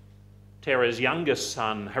 Terah's youngest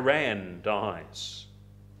son, Haran, dies.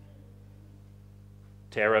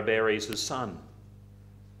 Terah buries his son.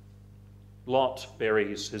 Lot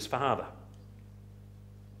buries his father.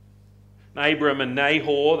 Abram and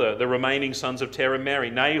Nahor, the remaining sons of Terah,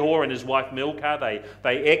 marry. Nahor and his wife Milcah,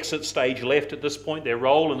 they exit stage left at this point. Their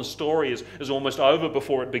role in the story is almost over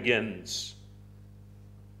before it begins.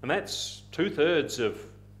 And that's 2/3 of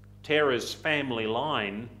Terah's family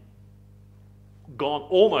line gone,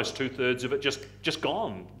 almost 2/3 of it just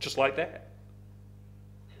gone, just like that.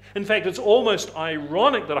 In fact, it's almost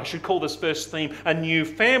ironic that I should call this first theme a new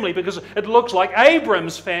family, because it looks like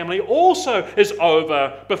Abram's family also is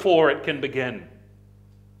over before it can begin.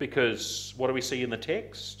 Because what do we see in the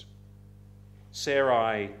text?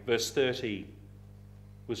 Sarai, verse 30,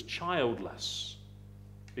 was childless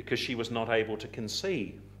because she was not able to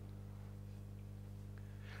conceive.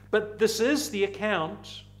 But this is the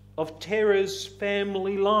account of Terah's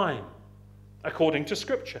family line, according to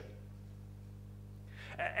Scripture.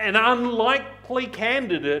 An unlikely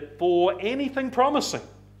candidate for anything promising.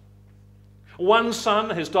 One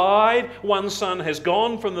son has died, one son has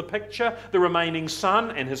gone from the picture. The remaining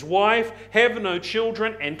son and his wife have no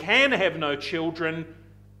children and can have no children,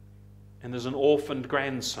 and there's an orphaned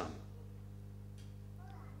grandson.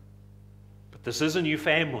 But this is a new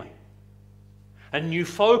family, a new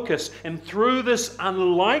focus, and through this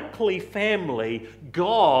unlikely family,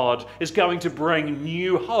 God is going to bring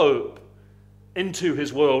new hope into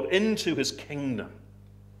his world, into his kingdom.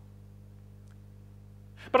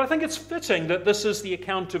 But I think it's fitting that this is the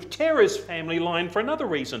account of Terah's family line for another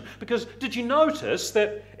reason. Because did you notice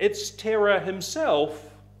that it's Terah himself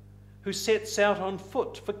who sets out on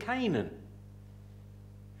foot for Canaan?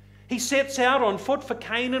 He sets out on foot for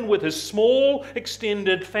Canaan with his small,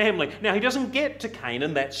 extended family. Now, he doesn't get to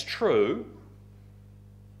Canaan, that's true.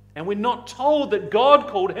 And we're not told that God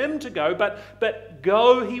called him to go, but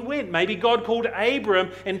go he went. Maybe God called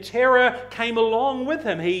Abram and Terah came along with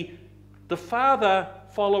him. The father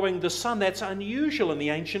following the son, that's unusual in the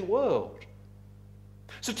ancient world.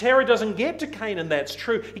 So Terah doesn't get to Canaan, that's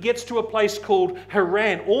true. He gets to a place called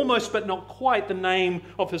Haran, almost but not quite the name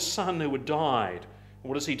of his son who had died.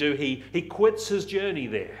 What does he do? He quits his journey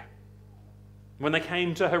there. When they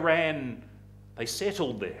came to Haran, they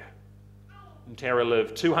settled there. And Terah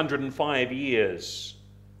lived 205 years,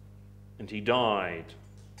 and he died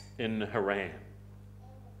in Haran.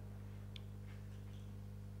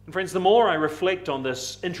 And friends, the more I reflect on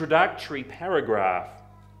this introductory paragraph,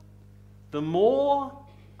 the more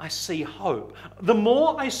I see hope. The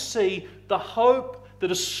more I see the hope that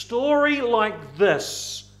a story like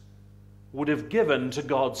this would have given to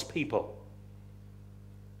God's people.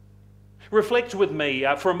 Reflect with me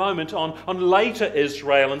for a moment on later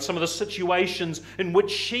Israel and some of the situations in which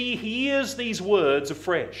she hears these words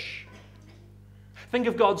afresh. Think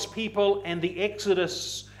of God's people and the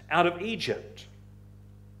exodus out of Egypt.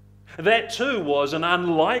 That too was an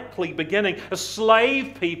unlikely beginning, a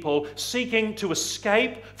slave people seeking to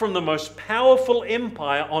escape from the most powerful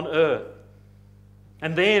empire on earth.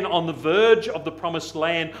 And then on the verge of the promised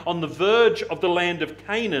land, on the verge of the land of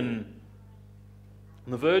Canaan,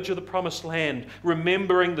 on the verge of the promised land,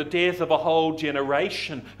 remembering the death of a whole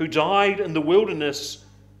generation who died in the wilderness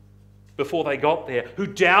before they got there, who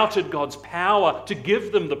doubted God's power to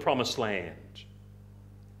give them the promised land.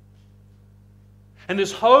 And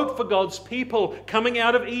there's hope for God's people coming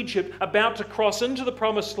out of Egypt, about to cross into the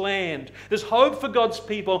promised land. There's hope for God's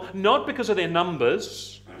people, not because of their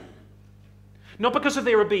numbers, not because of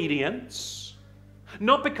their obedience,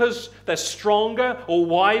 not because they're stronger or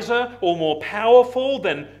wiser or more powerful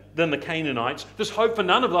than the Canaanites. There's hope for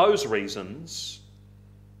none of those reasons.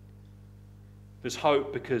 There's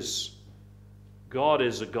hope because God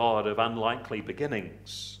is a God of unlikely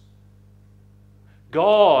beginnings.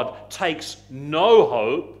 God takes no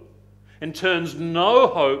hope and turns no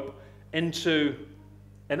hope into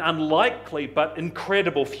an unlikely but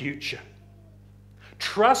incredible future.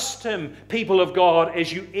 Trust Him, people of God, as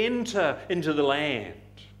you enter into the land.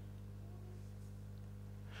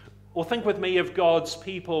 Or think with me of God's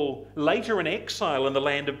people later in exile in the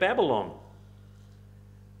land of Babylon.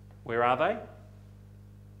 Where are they?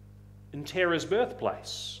 In Terah's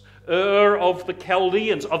birthplace. Of the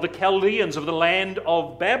Chaldeans of the land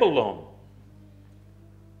of Babylon.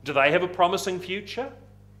 Do they have a promising future?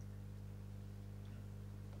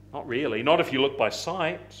 Not really, not if you look by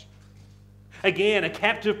sight. Again, a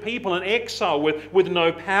captive people in exile with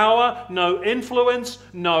no power, no influence,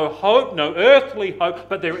 no hope, no earthly hope,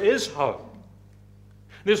 but there is hope.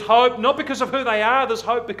 There's hope not because of who they are, there's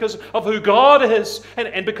hope because of who God is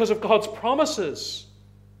and because of God's promises.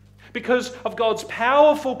 Because of God's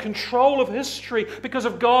powerful control of history, because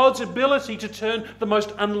of God's ability to turn the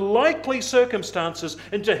most unlikely circumstances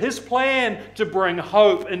into His plan to bring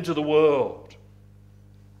hope into the world.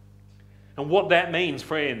 And what that means,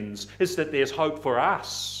 friends, is that there's hope for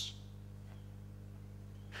us.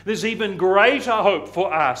 There's even greater hope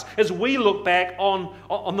for us as we look back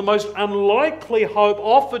on the most unlikely hope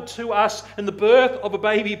offered to us in the birth of a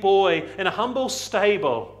baby boy in a humble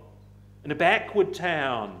stable in a backward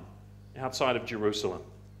town outside of Jerusalem.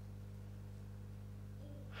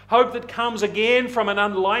 Hope that comes again from an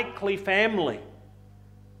unlikely family.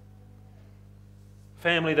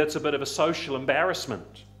 Family that's a bit of a social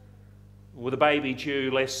embarrassment, with a baby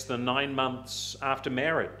due less than 9 months after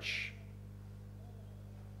marriage.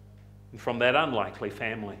 And from that unlikely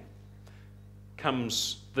family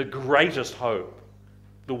comes the greatest hope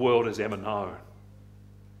the world has ever known.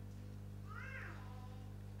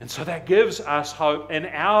 And so that gives us hope in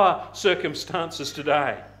our circumstances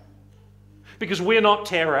today. Because we're not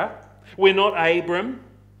Terah, we're not Abram,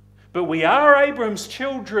 but we are Abram's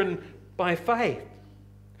children by faith.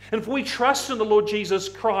 And if we trust in the Lord Jesus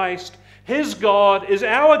Christ, His God is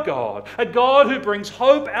our God, a God who brings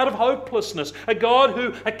hope out of hopelessness, a God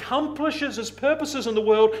who accomplishes His purposes in the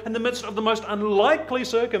world in the midst of the most unlikely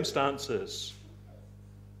circumstances.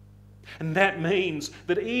 And that means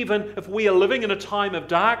that even if we are living in a time of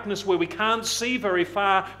darkness where we can't see very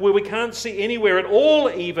far, where we can't see anywhere at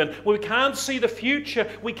all even, where we can't see the future,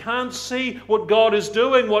 we can't see what God is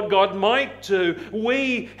doing, what God might do,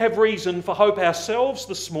 we have reason for hope ourselves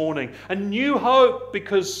this morning. A new hope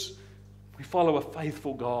because we follow a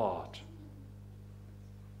faithful God.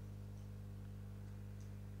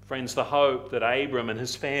 Friends, the hope that Abram and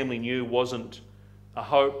his family knew wasn't a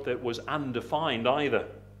hope that was undefined either.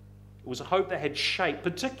 It was a hope that had shape,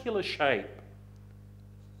 particular shape.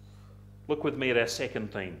 Look with me at our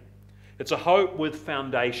second theme. It's a hope with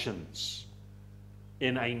foundations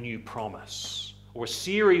in a new promise, or a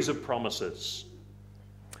series of promises.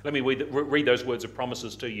 Let me read those words of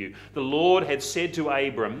promises to you. The Lord had said to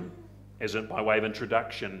Abram, as in by way of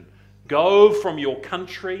introduction, "Go from your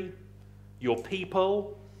country, your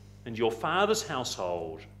people, and your father's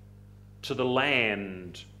household to the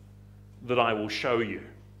land that I will show you."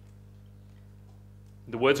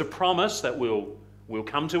 The words of promise that we'll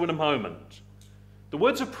come to in a moment. The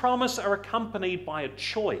words of promise are accompanied by a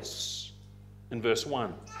choice in verse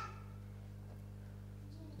 1.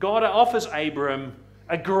 God offers Abram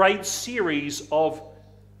a great series of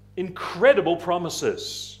incredible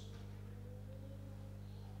promises.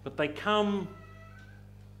 But they come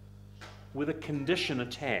with a condition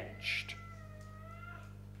attached.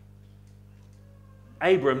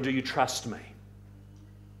 Abram, do you trust me?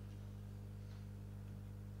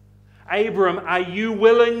 Abram, are you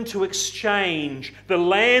willing to exchange the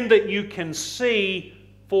land that you can see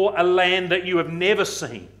for a land that you have never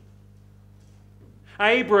seen?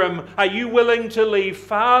 Abram, are you willing to leave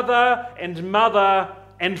father and mother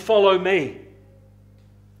and follow me?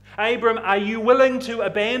 Abram, are you willing to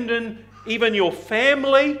abandon even your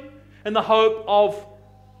family in the hope of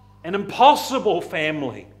an impossible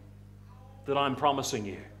family that I'm promising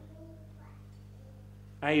you?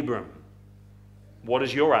 Abram, what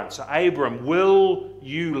is your answer? Abram, will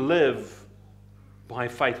you live by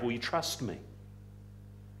faith? Will you trust me?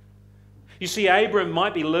 You see, Abram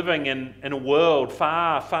might be living in a world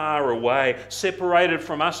far, far away, separated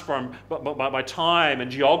from us by time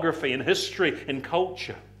and geography and history and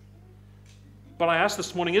culture. But I ask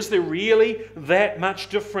this morning, is there really that much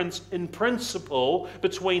difference in principle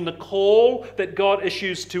between the call that God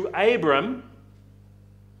issues to Abram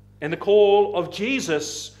and the call of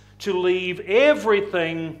Jesus to leave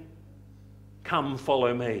everything, come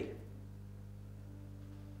follow me?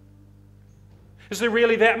 Is there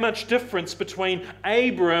really that much difference between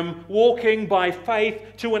Abram walking by faith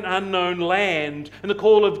to an unknown land and the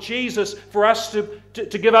call of Jesus for us to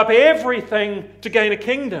give up everything to gain a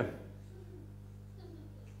kingdom?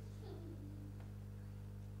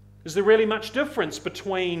 Is there really much difference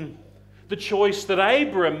between the choice that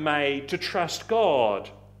Abram made to trust God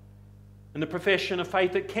and the profession of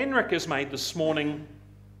faith that Kenrick has made this morning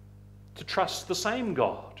to trust the same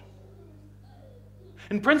God?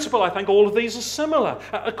 In principle, I think all of these are similar.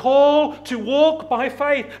 A call to walk by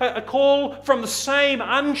faith, a call from the same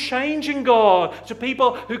unchanging God to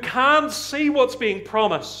people who can't see what's being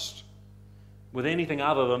promised with anything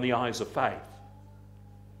other than the eyes of faith.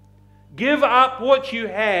 Give up what you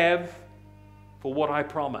have for what I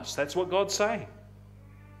promise. That's what God's saying.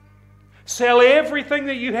 Sell everything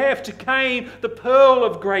that you have to gain the pearl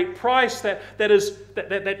of great price,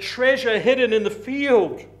 that treasure hidden in the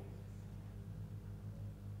field.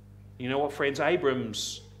 You know what, friends?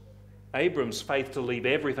 Abram's faith to leave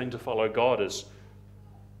everything to follow God is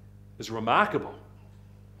remarkable.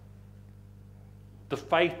 The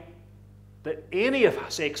faith that any of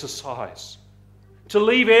us exercise to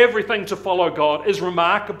leave everything to follow God is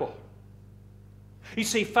remarkable. You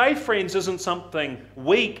see, faith, friends, isn't something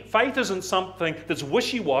weak. Faith isn't something that's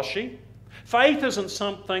wishy-washy. Faith isn't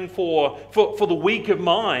something for the weak of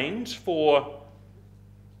mind,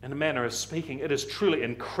 in a manner of speaking, it is truly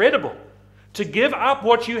incredible to give up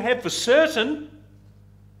what you have for certain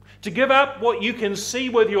To give up what you can see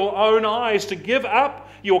with your own eyes, to give up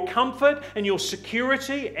your comfort and your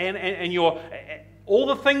security and your all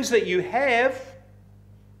the things that you have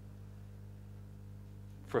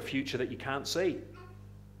for a future that you can't see,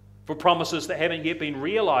 for promises that haven't yet been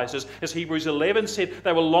realized. As Hebrews 11 said,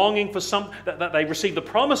 they were longing for that they received the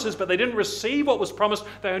promises, but they didn't receive what was promised.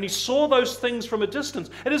 They only saw those things from a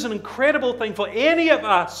distance. It is an incredible thing for any of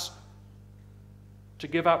us to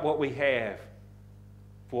give up what we have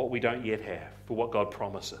for what we don't yet have, for what God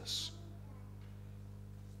promises.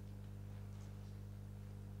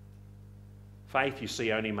 Faith, you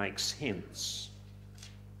see, only makes sense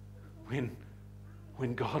when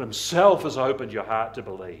God Himself has opened your heart to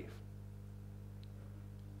believe.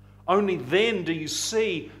 Only then do you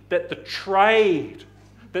see that the trade,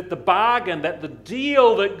 that the bargain, that the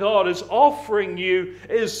deal that God is offering you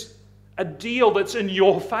is a deal that's in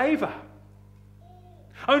your favor.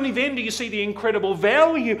 Only then do you see the incredible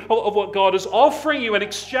value of what God is offering you in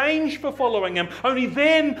exchange for following Him. Only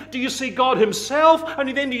then do you see God Himself.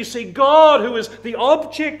 Only then do you see God, who is the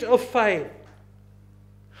object of faith.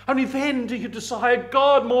 Only then do you desire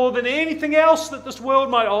God more than anything else that this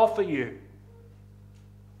world might offer you.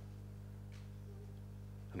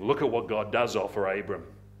 And look at what God does offer Abram.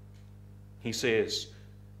 He says,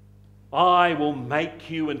 I will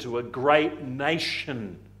make you into a great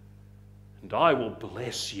nation, and I will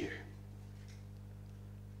bless you.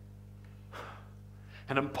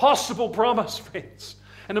 An impossible promise, friends.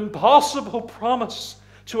 An impossible promise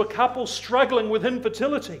to a couple struggling with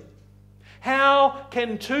infertility. How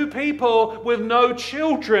can two people with no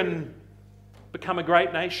children become a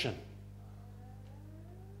great nation?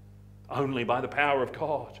 Only by the power of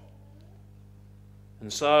God.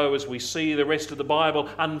 And so as we see the rest of the Bible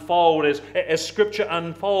unfold, as Scripture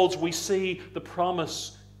unfolds, we see the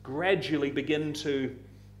promise gradually begin to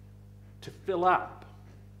fill up.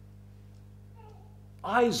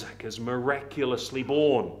 Isaac is miraculously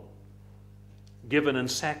born, given in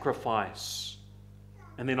sacrifice,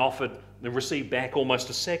 and then offered and received back almost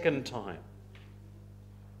a second time.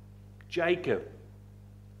 Jacob,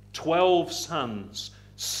 12 sons,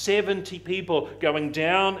 70 people going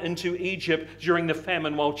down into Egypt during the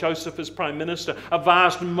famine while Joseph is prime minister. A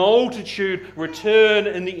vast multitude return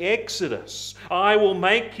in the Exodus. I will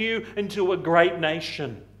make you into a great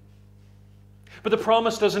nation. But the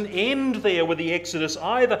promise doesn't end there with the Exodus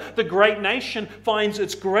either. The great nation finds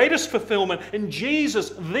its greatest fulfillment in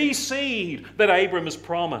Jesus, the seed that Abram has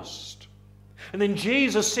promised. And then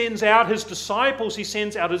Jesus sends out His disciples, He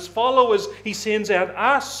sends out His followers, He sends out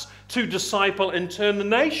us to disciple and turn the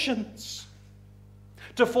nations,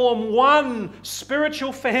 to form one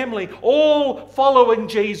spiritual family, all following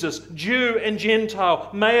Jesus, Jew and Gentile,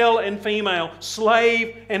 male and female,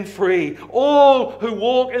 slave and free, all who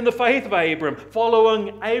walk in the faith of Abram,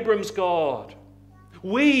 following Abram's God.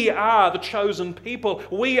 We are the chosen people.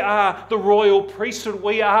 We are the royal priesthood.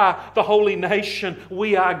 We are the holy nation.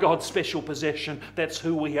 We are God's special possession. That's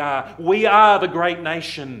who we are. We are the great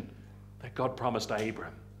nation that God promised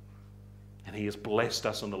Abram. And He has blessed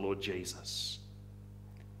us in the Lord Jesus.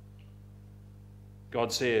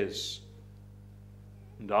 God says,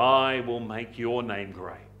 and I will make your name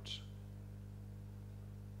great,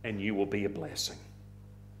 and you will be a blessing.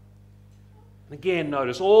 And again,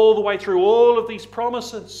 notice all the way through all of these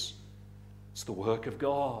promises, it's the work of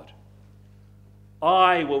God.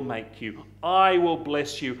 I will make you. I will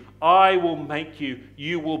bless you. I will make you.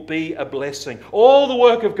 You will be a blessing. All the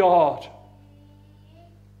work of God.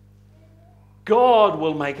 God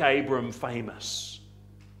will make Abram famous.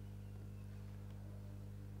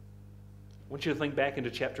 I want you to think back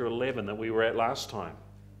into chapter 11 that we were at last time.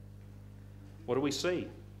 What do we see?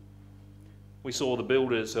 We saw the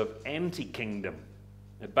builders of anti-kingdom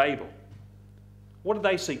at Babel. What did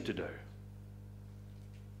they seek to do?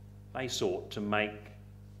 They sought to make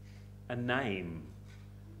a name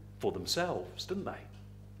for themselves, didn't they?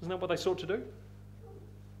 Isn't that what they sought to do?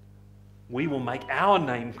 We will make our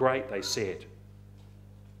name great, they said.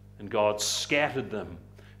 And God scattered them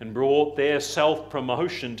and brought their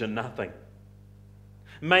self-promotion to nothing.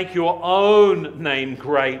 Make your own name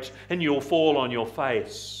great and you'll fall on your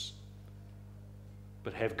face.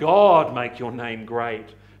 But have God make your name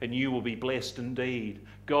great and you will be blessed indeed.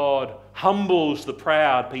 God humbles the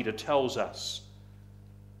proud, Peter tells us,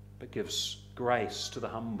 but gives grace to the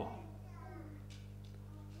humble.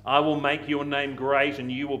 I will make your name great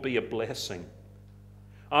and you will be a blessing.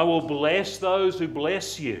 I will bless those who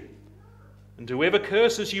bless you, and whoever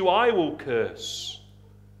curses you, I will curse,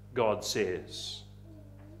 God says.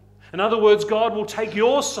 In other words, God will take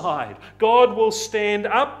your side. God will stand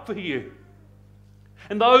up for you.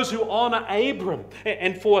 And those who honor Abram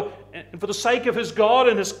and for the sake of his God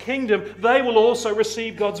and his kingdom, they will also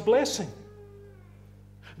receive God's blessing.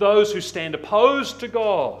 Those who stand opposed to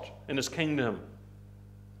God and his kingdom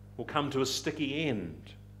will come to a sticky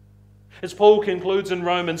end. As Paul concludes in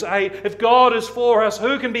Romans 8, if God is for us,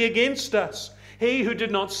 who can be against us? He who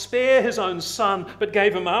did not spare his own Son, but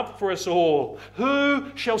gave him up for us all.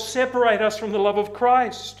 Who shall separate us from the love of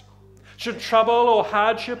Christ? Should trouble or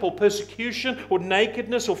hardship or persecution or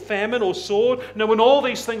nakedness or famine or sword? No, in all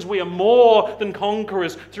these things we are more than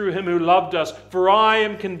conquerors through him who loved us. For I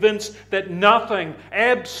am convinced that nothing,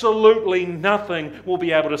 absolutely nothing, will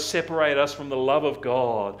be able to separate us from the love of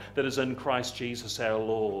God that is in Christ Jesus our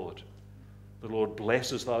Lord. The Lord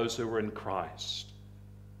blesses those who are in Christ.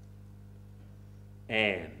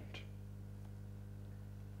 And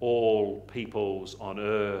all peoples on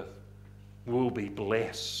earth will be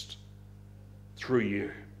blessed through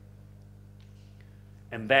you.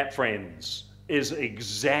 And that, friends, is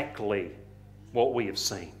exactly what we have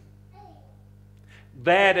seen.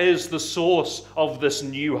 That is the source of this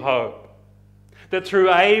new hope. That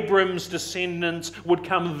through Abram's descendants would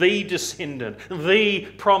come the descendant, the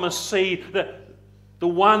promised seed, the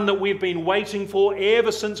one that we've been waiting for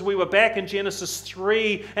ever since we were back in Genesis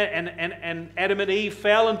 3 and Adam and Eve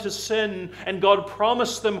fell into sin, and God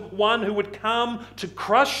promised them one who would come to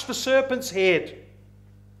crush the serpent's head.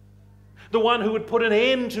 The one who would put an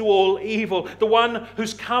end to all evil. The one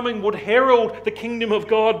whose coming would herald the kingdom of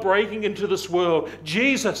God breaking into this world.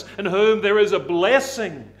 Jesus, in whom there is a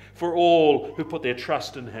blessing for all who put their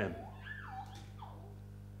trust in him.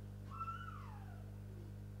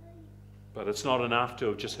 But it's not enough to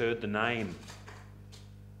have just heard the name.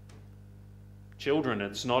 Children,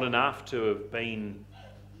 it's not enough to have been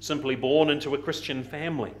simply born into a Christian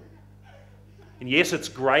family. And yes, it's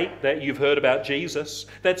great that you've heard about Jesus.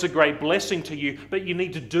 That's a great blessing to you, but you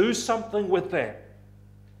need to do something with that.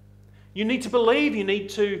 You need to believe, you need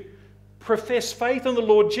to profess faith in the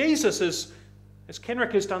Lord Jesus, as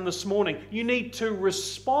Kenrick has done this morning. You need to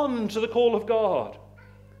respond to the call of God.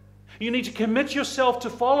 You need to commit yourself to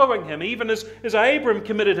following him, even as Abram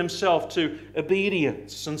committed himself to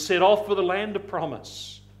obedience and set off for the land of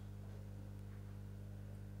promise.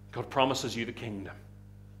 God promises you the kingdom.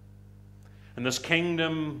 And this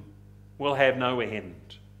kingdom will have no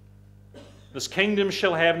end. This kingdom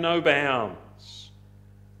shall have no bounds.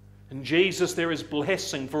 In Jesus there is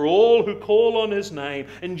blessing for all who call on his name.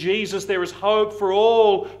 In Jesus there is hope for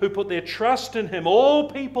all who put their trust in him. All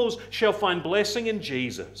peoples shall find blessing in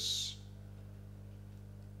Jesus.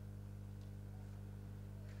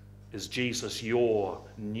 Is Jesus your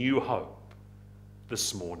new hope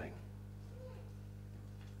this morning?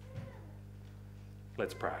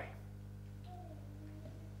 Let's pray.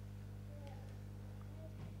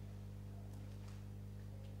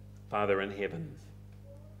 Father in heaven,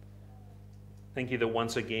 thank you that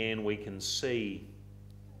once again we can see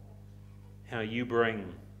how you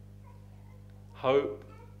bring hope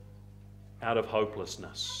out of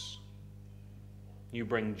hopelessness. You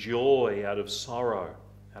bring joy out of sorrow,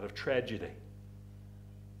 out of tragedy.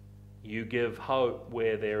 You give hope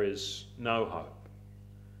where there is no hope.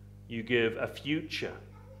 You give a future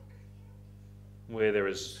where there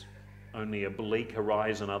is only a bleak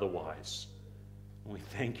horizon otherwise. We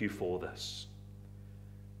thank you for this.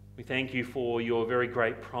 We thank you for your very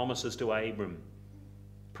great promises to Abram,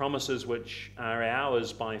 promises which are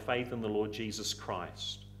ours by faith in the Lord Jesus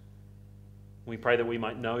Christ. We pray that we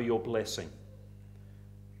might know your blessing.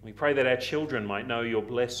 We pray that our children might know your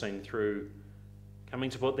blessing through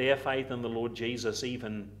coming to put their faith in the Lord Jesus,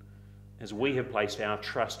 even as we have placed our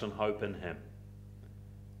trust and hope in him.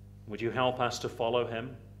 Would you help us to follow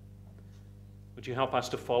him? Would you help us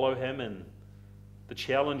to follow him in the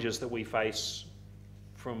challenges that we face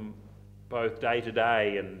from both day to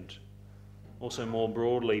day and also more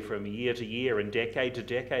broadly from year to year and decade to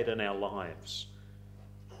decade in our lives?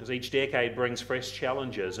 As each decade brings fresh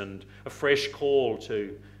challenges and a fresh call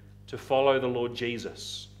to follow the Lord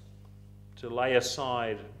Jesus, to lay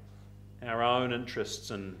aside our own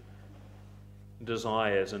interests and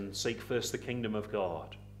desires and seek first the kingdom of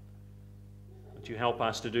God. Would you help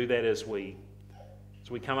us to do that as we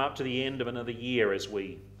come up to the end of another year, as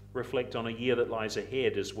we reflect on a year that lies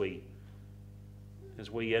ahead, as we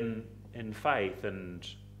in faith and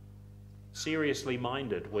seriously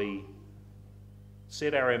minded, we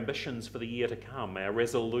set our ambitions for the year to come, our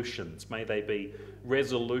resolutions. May they be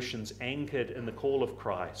resolutions anchored in the call of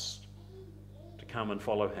Christ to come and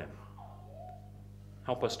follow him.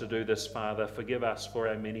 Help us to do this, Father. Forgive us for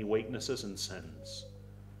our many weaknesses and sins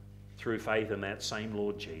through faith in that same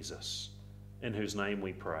Lord Jesus, in whose name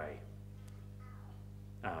we pray.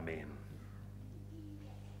 Amen.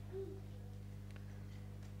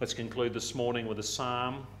 Let's conclude this morning with a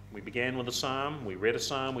psalm. We began with a psalm, we read a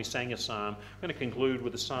psalm, we sang a psalm. I'm going to conclude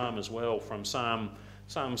with a psalm as well from Psalm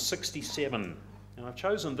 67. And I've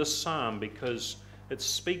chosen this psalm because it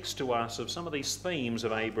speaks to us of some of these themes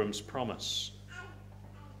of Abram's promise.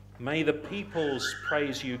 May the peoples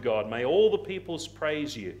praise you, God. May all the peoples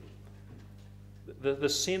praise you. The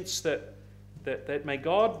sense that may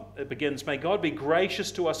God, it begins, may God be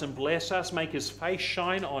gracious to us and bless us, make his face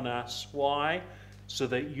shine on us. Why? So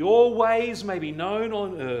that your ways may be known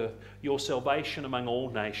on earth, your salvation among all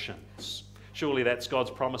nations. Surely that's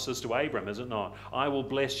God's promises to Abram, is it not? I will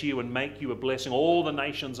bless you and make you a blessing. All the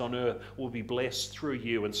nations on earth will be blessed through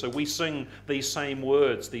you. And so we sing these same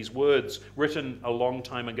words, these words written a long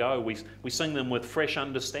time ago. We sing them with fresh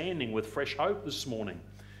understanding, with fresh hope this morning.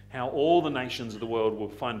 How all the nations of the world will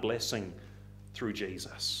find blessing through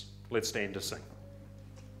Jesus. Let's stand to sing.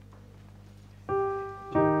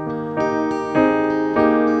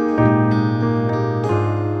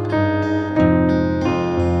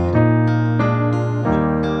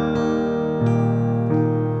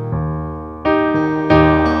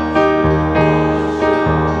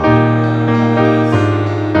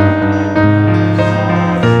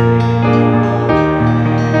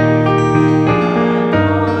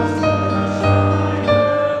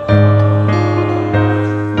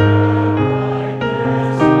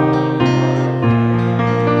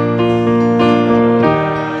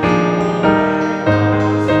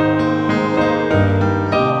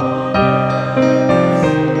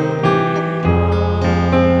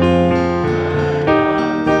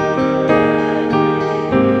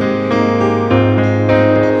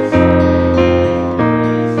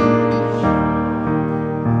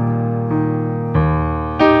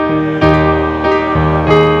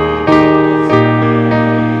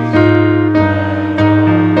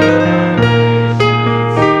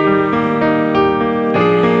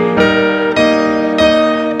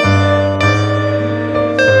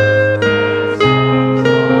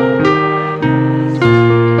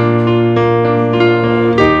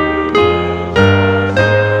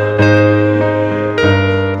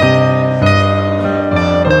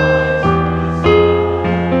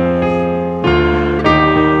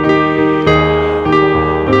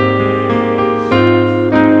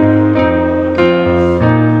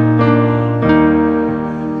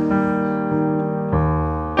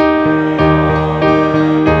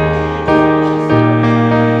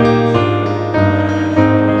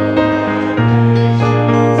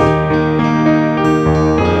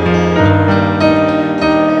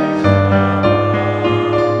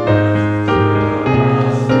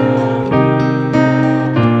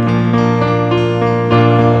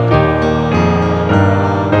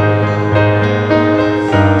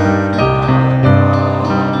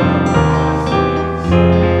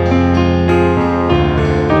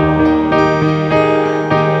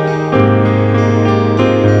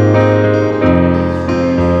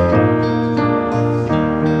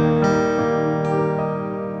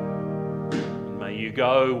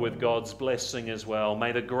 God's blessing as well.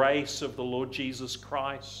 May the grace of the Lord Jesus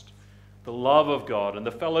Christ, the love of God, and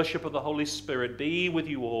the fellowship of the Holy Spirit be with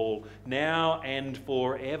you all, now and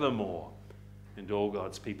forevermore. And all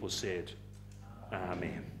God's people said,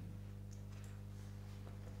 Amen.